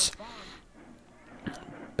 minutes.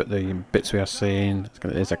 But the bits we are seeing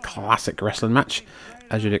is a classic wrestling match,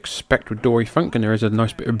 as you'd expect with Dory Funk, and there is a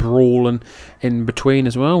nice bit of brawling in between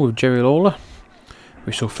as well with Jerry Lawler.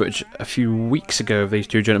 We saw footage a few weeks ago of these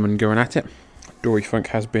two gentlemen going at it. Dory Funk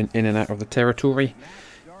has been in and out of the territory.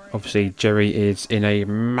 Obviously, Jerry is in a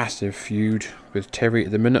massive feud with Terry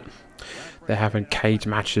at the minute. They're having cage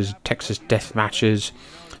matches, Texas death matches,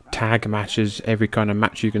 tag matches, every kind of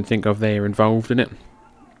match you can think of, they're involved in it.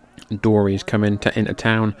 Dory's come into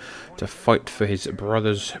town to fight for his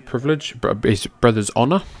brother's privilege, his brother's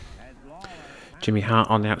honour. Jimmy Hart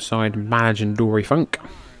on the outside managing Dory Funk.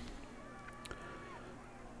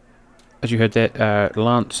 As you heard there,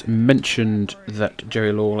 Lance mentioned that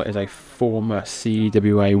Jerry Lawler is a former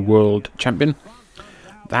CWA World Champion.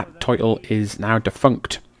 That title is now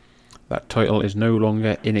defunct. That title is no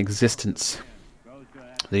longer in existence.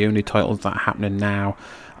 The only titles that are happening now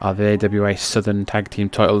are the AWA Southern Tag Team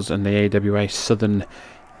titles and the AWA Southern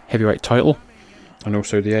Heavyweight title. And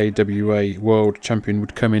also the AWA World Champion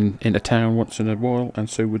would come into town once in a while, and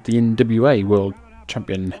so would the NWA World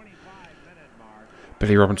Champion.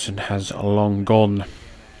 Billy Robinson has long gone.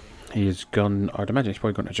 He has gone, I'd imagine he's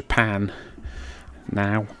probably gone to Japan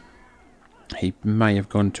now. He may have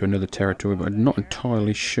gone to another territory, but I'm not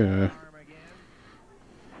entirely sure.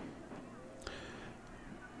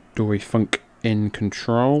 Dory Funk in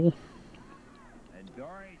control.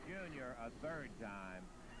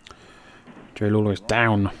 Jerry Lawler is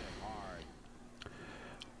down.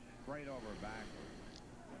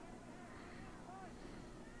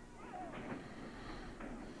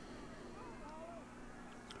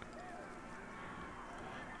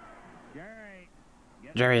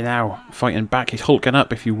 Jerry now fighting back. He's hulking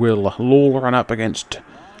up, if you will. Lawler ran up against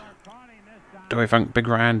Dory Funk. Big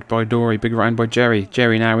right hand by Dory. Big right hand by Jerry.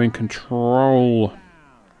 Jerry now in control.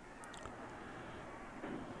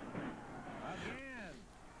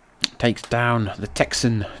 Takes down the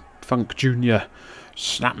Texan Funk Jr.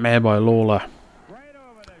 Snapmare by Lawler.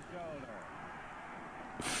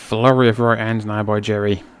 Flurry of right hands now by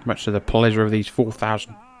Jerry. Much to the pleasure of these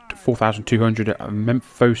 4,200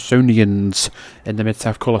 Memphosonians in the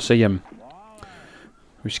Mid-South Coliseum.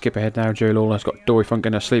 We skip ahead now. Jerry Lawler's got Dory Funk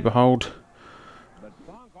in a sleeper hold.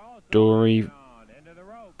 Dory...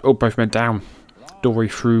 Oh, both men down. Dory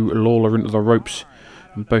threw Lawler into the ropes.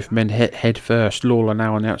 And both men hit head first. Lawler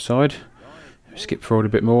now on the outside. Skip forward a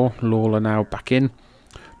bit more. Lawler now back in.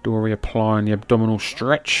 Dory applying the abdominal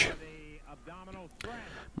stretch.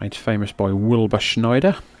 Made famous by Wilbur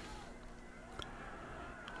Schneider.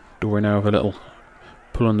 Dory now with a little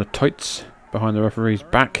pull on the tights behind the referee's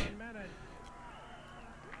back.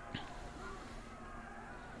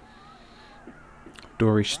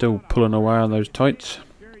 Dory still pulling away on those tights.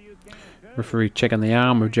 Referee checking the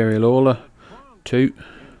arm of Jerry Lawler. 2.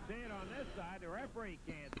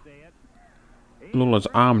 Lawler's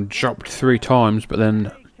arm dropped 3 times, but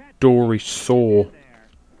then Dory saw...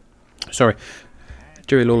 Sorry.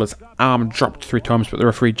 Jerry Lawler's arm dropped 3 times, but the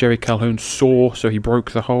referee Jerry Calhoun saw, so he broke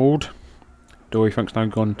the hold. Dory Funk's now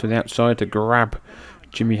gone to the outside to grab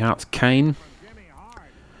Jimmy Hart's cane.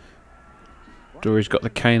 Dory's got the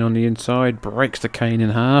cane on the inside, breaks the cane in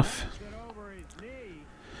half.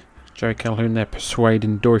 Jerry Calhoun there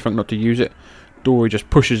persuading Dory Funk not to use it. Dory just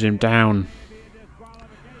pushes him down.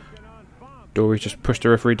 Dory just pushed the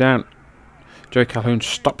referee down. Jerry Calhoun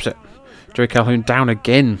stops it. Jerry Calhoun down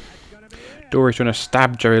again. Dory's trying to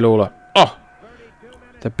stab Jerry Lawler. Oh!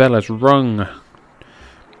 The bell has rung.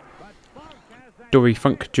 Dory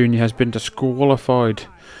Funk Jr. has been disqualified.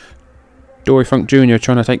 Dory Funk Jr.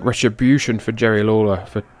 trying to take retribution for Jerry Lawler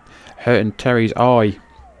for hurting Terry's eye.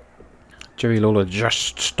 Jerry Lawler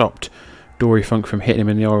just stopped Dory Funk from hitting him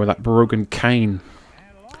in the eye with that broken cane.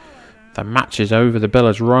 The match is over. The bell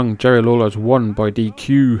has rung. Jerry Lawler has won by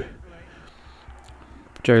DQ.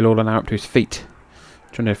 Jerry Lawler now up to his feet,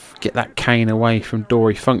 trying to get that cane away from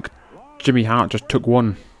Dory Funk. Jimmy Hart just took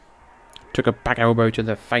one. Took a back elbow to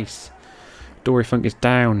the face. Dory Funk is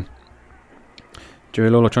down. Jerry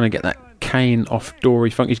Lawler trying to get that cane off Dory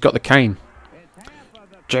Funk. He's got the cane.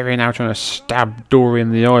 Jerry now trying to stab Dory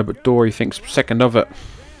in the eye, but Dory thinks second of it.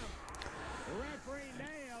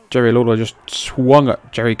 Jerry Lawler just swung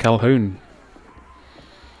at Jerry Calhoun.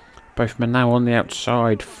 Both men now on the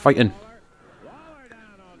outside, fighting.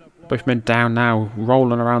 Both men down now,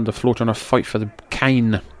 rolling around the floor trying to fight for the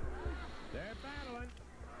cane.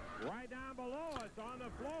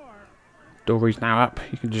 Dory's now up.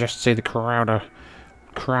 You can just see the crowd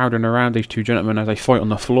crowding around these two gentlemen as they fight on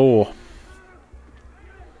the floor.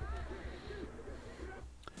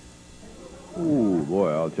 Ooh, boy,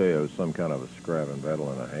 I'll tell you, it was some kind of a scrapping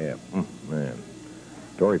battle and a half. Man.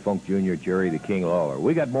 Dory Funk Jr., Jerry the King Lawler.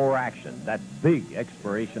 We got more action. That big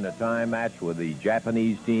expiration of time match with the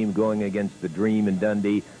Japanese team going against the Dream in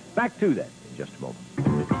Dundee. Back to that in just a moment.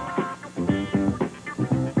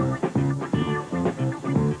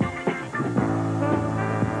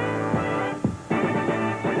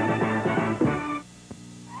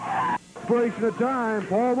 Expiration of time,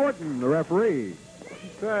 Paul Morton, the referee.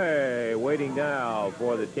 Okay, waiting now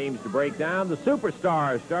for the teams to break down. The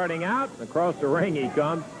superstar starting out. Across the ring he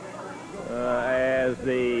comes as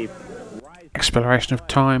the... Exploration of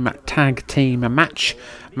Time tag team match.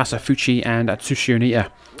 Masafuchi and Atsushi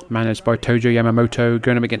Onita, managed by Tojo Yamamoto,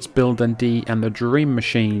 going up against Bill Dundee and the Dream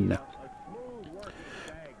Machine.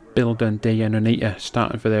 Bill Dundee and Onita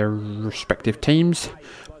starting for their respective teams.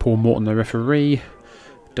 Paul Morton the referee.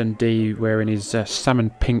 Dundee wearing his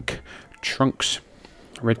salmon pink trunks,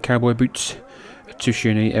 red cowboy boots.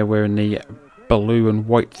 Atsushi Onita wearing the blue and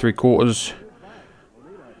white 3/4,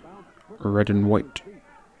 red and white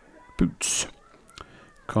boots.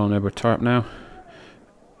 Colin Edward tie up now.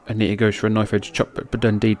 Onita goes for a knife edge chop, but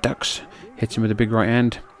Dundee ducks, hits him with a big right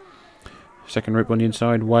hand. Second rope on the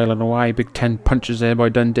inside, wailing away. Big 10 punches there by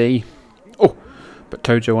Dundee. Oh, but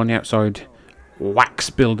Tojo on the outside whacks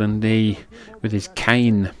Bill Dundee with his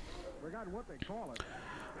cane.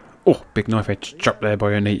 Oh, big knife edge chop there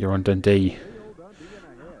by Onita on Dundee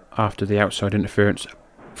after the outside interference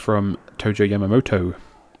from Tojo Yamamoto.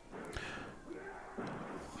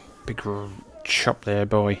 Big chop there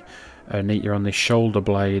by Onita on the shoulder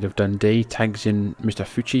blade of Dundee. Tags in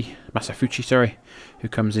Masafuchi, who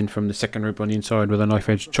comes in from the second rope on the inside with a knife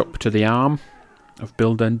edge chop to the arm of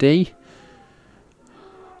Bill Dundee.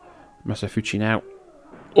 Masafuchi now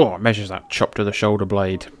Oh, measures that chop to the shoulder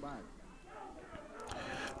blade.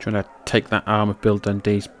 Trying to take that arm of Bill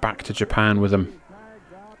Dundee's back to Japan with him.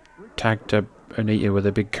 Tag to Onita with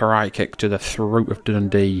a big karate kick to the throat of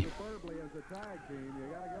Dundee.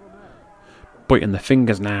 Biting the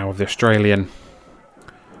fingers now of the Australian.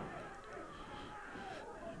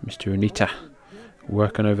 Mr. Onita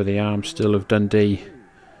working over the arm still of Dundee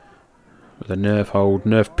with a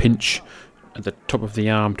nerve pinch at the top of the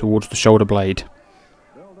arm towards the shoulder blade.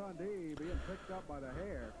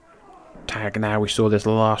 Tag now, we saw this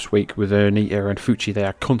last week with Onita and Fuchi. They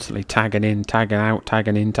are constantly tagging in, tagging out,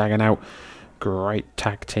 tagging in, tagging out. Great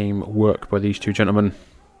tag team work by these two gentlemen.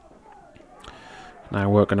 Now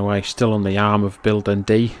working away still on the arm of Bill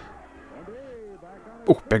Dundee.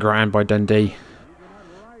 Oh, big round by Dundee.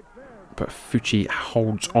 But Fuchi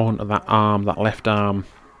holds on to that arm, that left arm.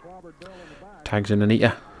 Tags in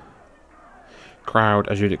Onita. Crowd,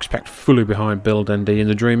 as you'd expect, fully behind Bill Dundee in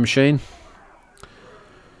the Dream Machine.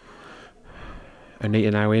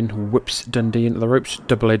 Onita now in, whips Dundee into the ropes.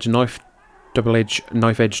 Double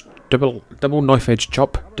knife edge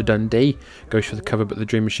chop to Dundee. Goes for the cover, but the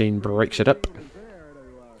Dream Machine breaks it up.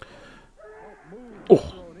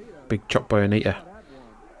 Oh, big chop by Onita.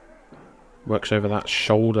 Works over that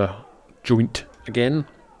shoulder joint again.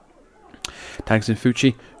 Tags in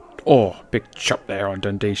Fuchi. Oh, big chop there on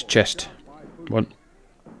Dundee's chest. 1,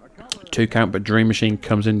 2 count, but Dream Machine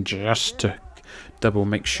comes in just to double,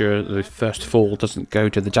 make sure the first fall doesn't go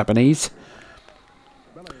to the Japanese.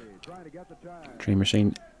 Dream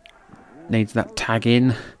Machine needs that tag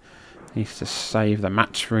in. Needs to save the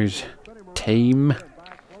match for his team.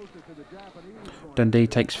 Dundee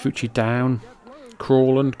takes Fuchi down.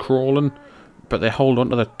 Crawling. But they hold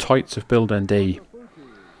on to the tights of Bill Dundee.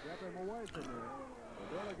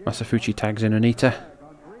 Masafuchi tags in Onita.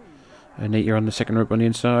 Onita on the second rope on the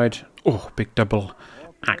inside. Oh, big double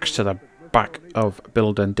axe to the back of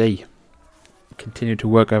Bill Dundee. Continue to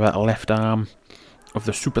work over that left arm of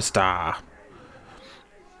the superstar.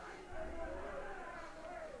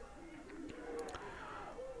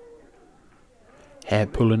 Hair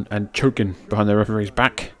pulling and choking behind the referee's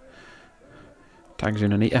back. Tags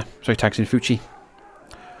in Onita. Sorry, tags in Fuchi.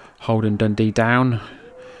 Holding Dundee down.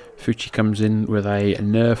 Fuchi comes in with a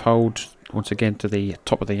nerve hold once again to the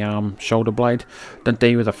top of the arm, shoulder blade.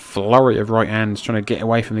 Dundee with a flurry of right hands trying to get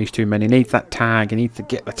away from these two men. He needs that tag. He needs to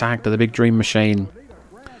get the tag to the big Dream Machine.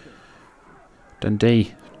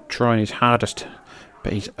 Dundee trying his hardest,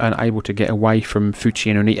 but he's unable to get away from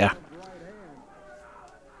Fuchi and Onita.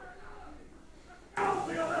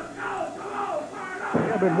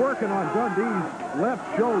 They've been working on Dundee's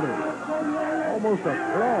left shoulder. Almost a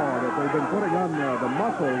claw that they've been putting on the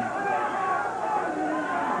muscles.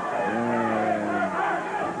 And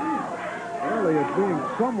apparently it's being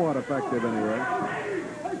somewhat effective anyway.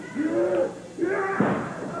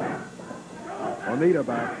 Onita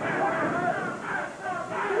back.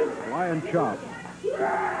 Flying chop.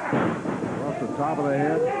 Across the top of the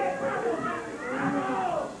head.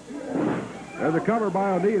 There's a cover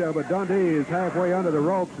by Onita, but Dundee is halfway under the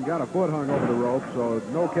ropes and got a foot hung over the rope, so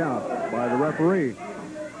no count by the referee.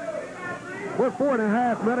 We're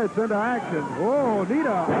 4.5 minutes into action. Oh,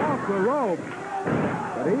 Onita off the ropes.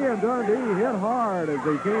 But he and Dundee hit hard as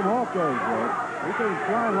they came off those ropes. He came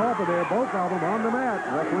flying off of there, both of them on the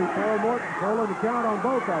mat. Referee Paul Morton calling the count on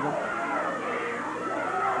both of them.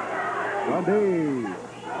 Dundee.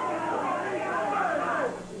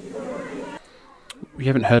 We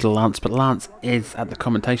haven't heard of Lance, but Lance is at the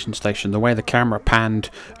commentation station. The way the camera panned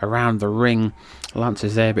around the ring, Lance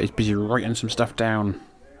is there, but he's busy writing some stuff down.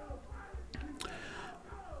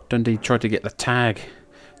 Dundee tried to get the tag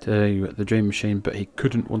to the Dream Machine, but he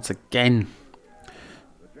couldn't once again.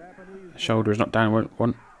 Shoulder is not down.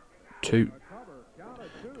 1, 2.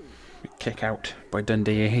 Kick out by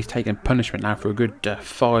Dundee. He's taking punishment now for a good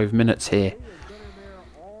 5 minutes here.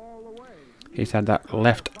 He's had that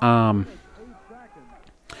left arm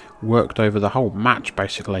worked over the whole match,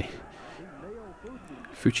 basically.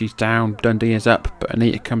 Fuchi's down, Dundee is up, but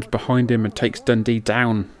Onita comes behind him and takes Dundee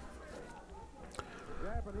down.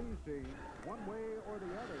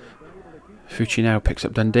 Fuchi now picks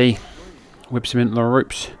up Dundee, whips him into the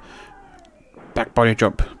ropes. Back body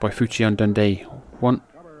drop by Fuchi on Dundee. 1,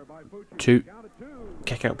 2,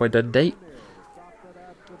 kick out by Dundee.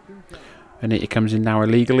 Onita comes in now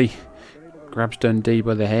illegally, grabs Dundee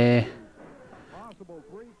by the hair.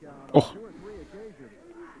 Oh,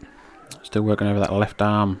 still working over that left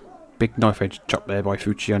arm. Big knife edge chop there by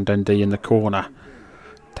Fuchi on Dundee in the corner.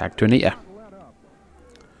 Tag to Onita.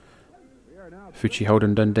 Fuchi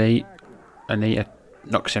holding Dundee. Onita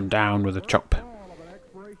knocks him down with a chop.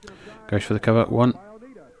 Goes for the cover. 1,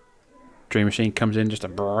 Dream Machine comes in just to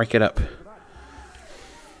break it up.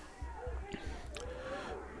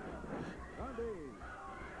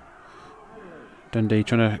 Dundee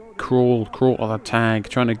trying to crawl to the tag,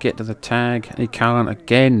 trying to get to the tag. He can't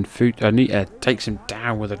again. Anita takes him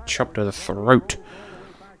down with a chop to the throat.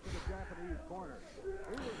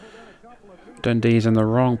 Dundee's in the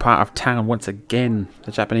wrong part of town once again.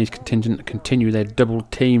 The Japanese contingent continue their double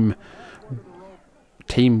teamwork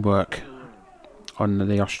on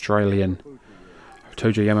the Australian.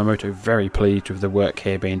 Tojo Yamamoto very pleased with the work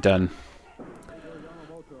here being done.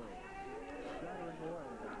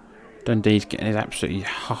 Dundee's getting his absolutely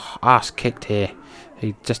ass kicked here.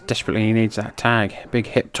 He just desperately needs that tag. Big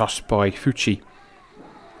hip toss by Fuchi.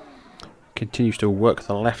 Continues to work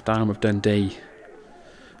the left arm of Dundee.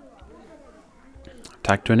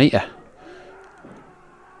 Tag to Anita.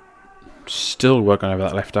 Still working over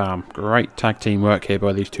that left arm. Great tag team work here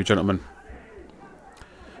by these two gentlemen.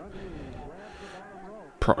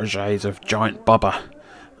 Proteges of Giant Baba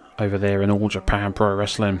over there in All Japan Pro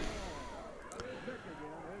Wrestling.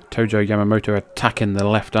 Tojo Yamamoto attacking the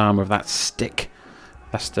left arm of that stick.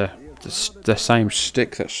 That's the same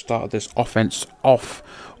stick that started this offense off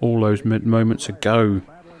all those moments ago.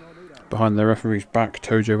 Behind the referee's back,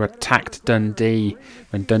 Tojo attacked Dundee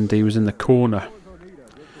when Dundee was in the corner.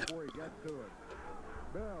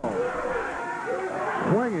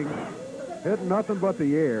 Swinging, hitting nothing but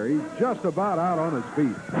the air. He's just about out on his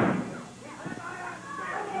feet.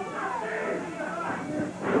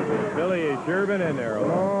 Billy has sure been in there.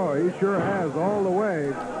 Oh, he sure has all the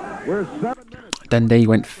way. We're 7 minutes. Dundee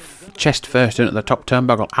went chest first in at the top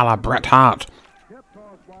turnbuckle, a la Bret Hart.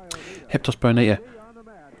 Hip toss by Anita.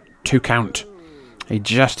 2 count. He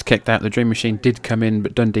just kicked out. The Dream Machine did come in,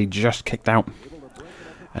 but Dundee just kicked out.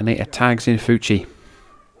 Anita tags in Fuchi.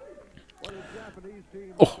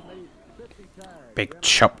 Oh, big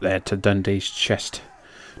chop there to Dundee's chest.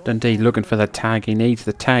 Dundee looking for the tag. He needs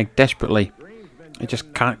the tag desperately. He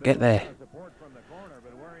just can't get there.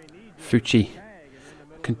 Fuchi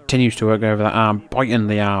continues to work over that arm, biting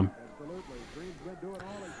the arm.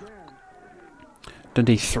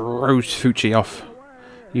 Dundee throws Fuchi off.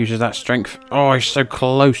 Uses that strength. Oh, he's so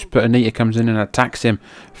close, but Anita comes in and attacks him.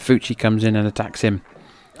 Fuchi comes in and attacks him.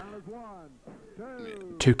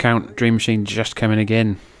 2 count. Dream Machine just coming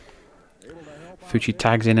again. Fuchi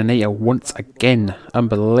tags in Anita once again.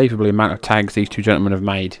 Unbelievable amount of tags these two gentlemen have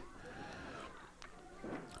made.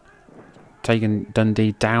 Taking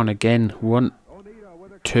Dundee down again. 1,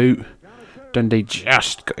 2. Dundee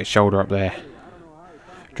just got his shoulder up there.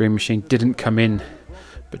 Dream Machine didn't come in,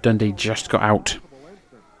 but Dundee just got out.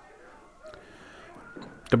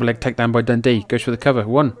 Double leg takedown by Dundee. Goes for the cover.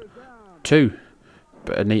 1, 2.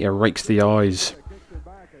 But Anita rakes the eyes.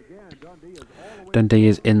 Dundee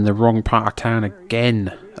is in the wrong part of town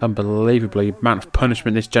again. Unbelievably, amount of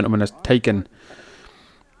punishment this gentleman has taken.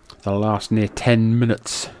 The last near 10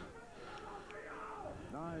 minutes.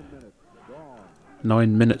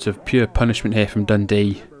 9 minutes of pure punishment here from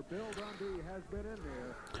Dundee.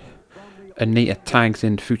 Anita tags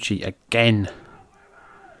in Fuchi again.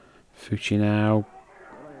 Fuchi now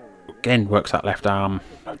again works that left arm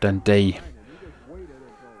of Dundee.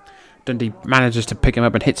 Dundee manages to pick him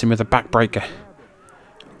up and hits him with a backbreaker.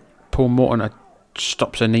 Paul Morton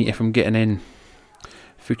stops Anita from getting in.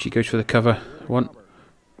 Fuchi goes for the cover. 1,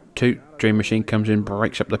 2. Dream Machine comes in,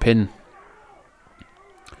 breaks up the pin.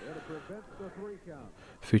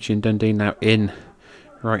 Fuchi and Dundee now in.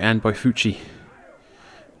 Right hand by Fuchi.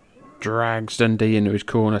 Drags Dundee into his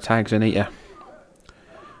corner, tags Anita.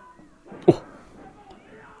 Oh.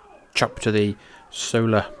 Chop to the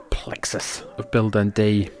solar plexus of Bill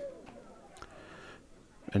Dundee.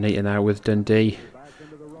 Anita now with Dundee.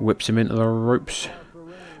 Whips him into the ropes.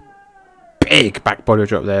 Big back body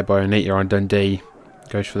drop there by Anita on Dundee.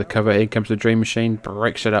 Goes for the cover. In comes the Dream Machine.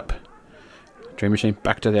 Breaks it up. Dream Machine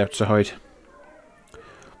back to the outside.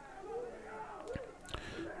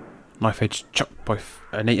 Knife edge chop by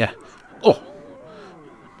Anita. Oh!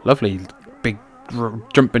 Lovely big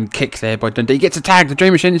jumping kick there by Dundee. Gets a tag. The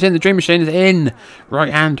Dream Machine is in. The Dream Machine is in.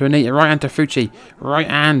 Right hand to Anita. Right hand to Fuchi. Right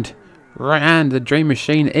hand. Right hand. The Dream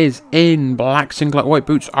Machine is in. Black singlet, white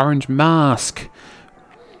boots, orange mask.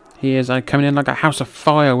 He is coming in like a house of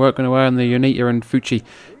fire, working away on the Anita and Fuchi.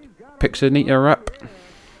 Picks Anita up.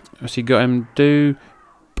 What's he got him do?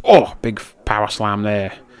 Oh! Big power slam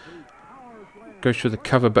there. Goes for the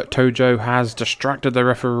cover, but Tojo has distracted the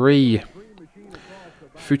referee.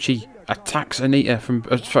 Fuchi attacks Anita from...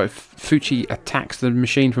 Fuchi attacks the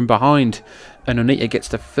machine from behind, and Anita gets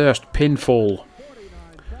the first pinfall.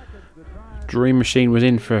 Dream Machine was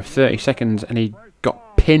in for 30 seconds, and he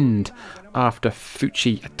got pinned after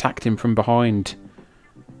Fucci attacked him from behind.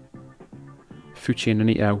 Fucci and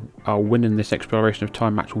Onita are winning this Exploration of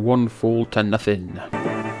Time match 1-0.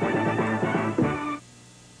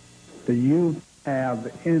 Do you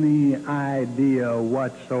have any idea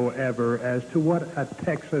whatsoever as to what a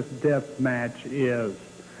Texas death match is?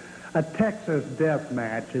 A Texas death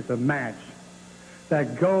match is a match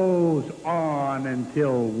that goes on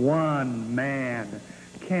until one man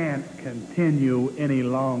can't continue any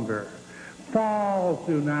longer. Falls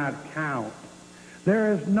do not count.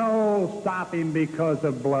 There is no stopping because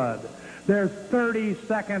of blood. There's 30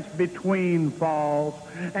 seconds between falls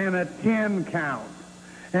and a 10 count.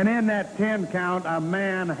 And in that 10 count, a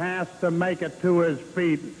man has to make it to his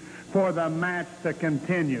feet for the match to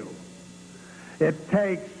continue. It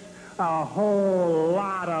takes a whole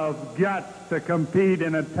lot of guts to compete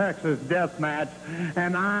in a Texas death match,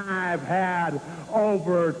 and I've had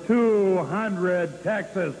over 200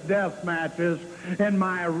 Texas death matches in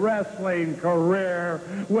my wrestling career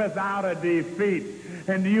without a defeat.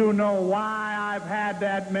 And do you know why I've had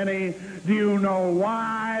that many? Do you know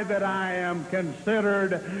why that I am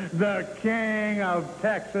considered the king of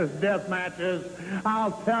Texas death matches?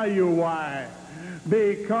 I'll tell you why.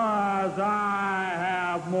 Because I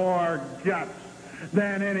have more guts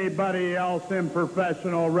than anybody else in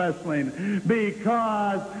professional wrestling.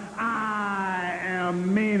 Because I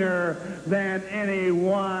am meaner than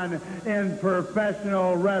anyone in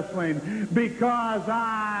professional wrestling. Because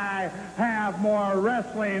I have more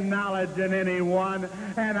wrestling knowledge than anyone,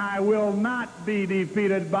 and I will not be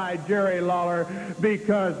defeated by Jerry Lawler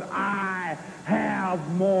because I have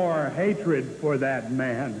more hatred for that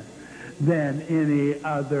man than any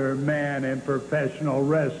other man in professional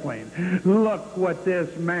wrestling. Look what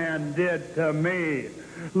this man did to me.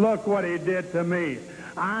 Look what he did to me.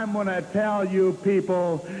 I'm going to tell you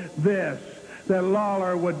people this, that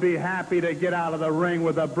Lawler would be happy to get out of the ring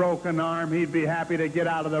with a broken arm. He'd be happy to get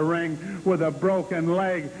out of the ring with a broken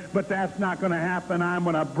leg, but that's not going to happen. I'm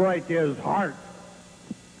going to break his heart.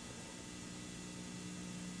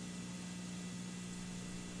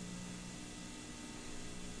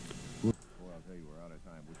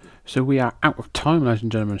 So we are out of time, ladies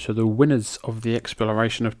and gentlemen. So the winners of the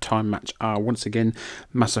Exploration of Time match are once again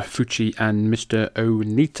Masa Fucci and Mr.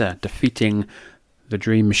 Onita, defeating the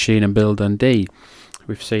Dream Machine and Bill Dundee.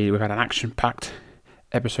 We've had an action-packed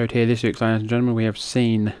episode here this week, ladies and gentlemen. We have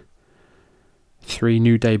seen 3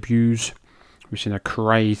 new debuts. We've seen a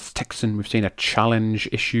crazed Texan. We've seen a challenge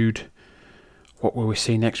issued. What will we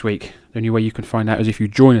see next week? The only way you can find out is if you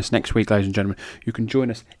join us next week, ladies and gentlemen. You can join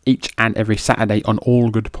us each and every Saturday on all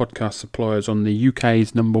good podcast suppliers on the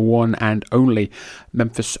UK's #1 and only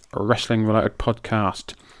Memphis Wrestling related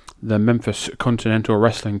podcast, the Memphis Continental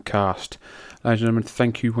Wrestling Cast. Ladies and gentlemen,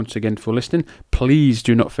 thank you once again for listening. Please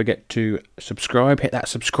do not forget to subscribe. Hit that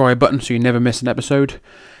subscribe button so you never miss an episode.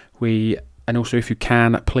 And also, if you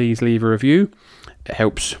can, please leave a review. It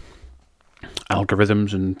helps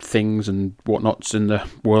algorithms and things and whatnots in the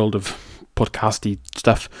world of podcasty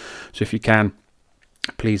stuff. So if you can,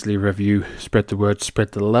 please leave a review, spread the word,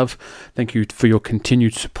 spread the love. Thank you for your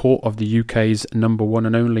continued support of the UK's #1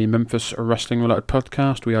 and only Memphis Wrestling related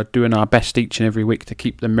podcast. We are doing our best each and every week to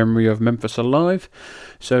keep the memory of Memphis alive.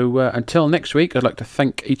 So until next week, I'd like to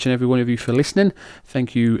thank each and every one of you for listening.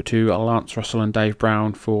 Thank you to Lance Russell and Dave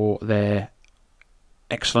Brown for their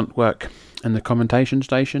excellent work in the commentation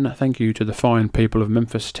station. Thank you to the fine people of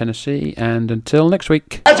Memphis, Tennessee, and until next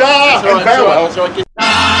week.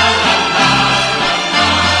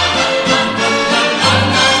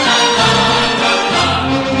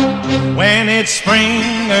 When it's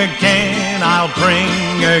spring again, I'll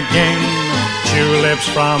bring again tulips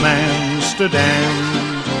from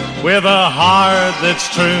Amsterdam. With a heart that's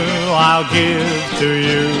true, I'll give to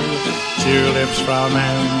you tulips from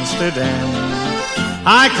Amsterdam.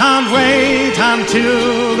 I can't wait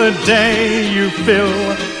until the day you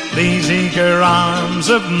fill these eager arms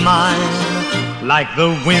of mine. Like the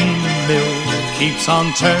windmill keeps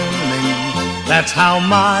on turning, that's how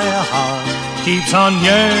my heart keeps on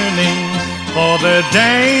yearning for the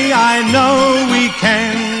day I know we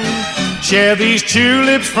can share these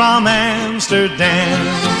tulips from Amsterdam.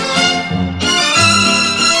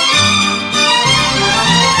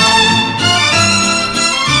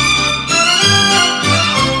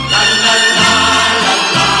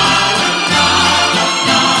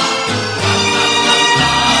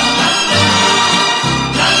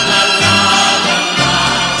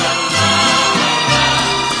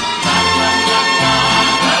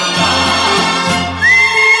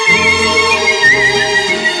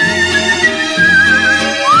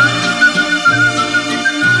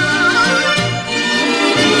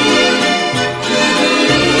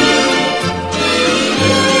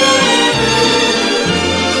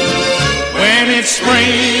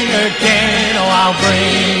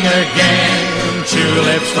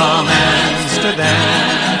 tulips from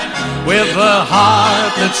Amsterdam. With a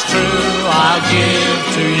heart that's true, I'll give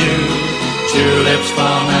to you tulips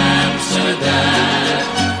from Amsterdam.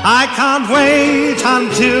 I can't wait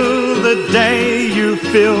until the day you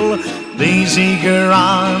fill these eager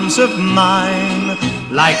arms of mine.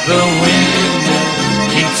 Like the wind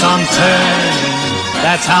keeps on turning,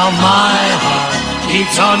 that's how my heart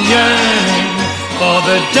keeps on yearning for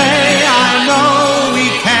the day I know we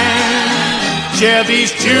can share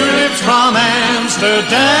these tulips from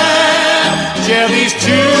Amsterdam. Share these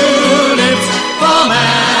tulips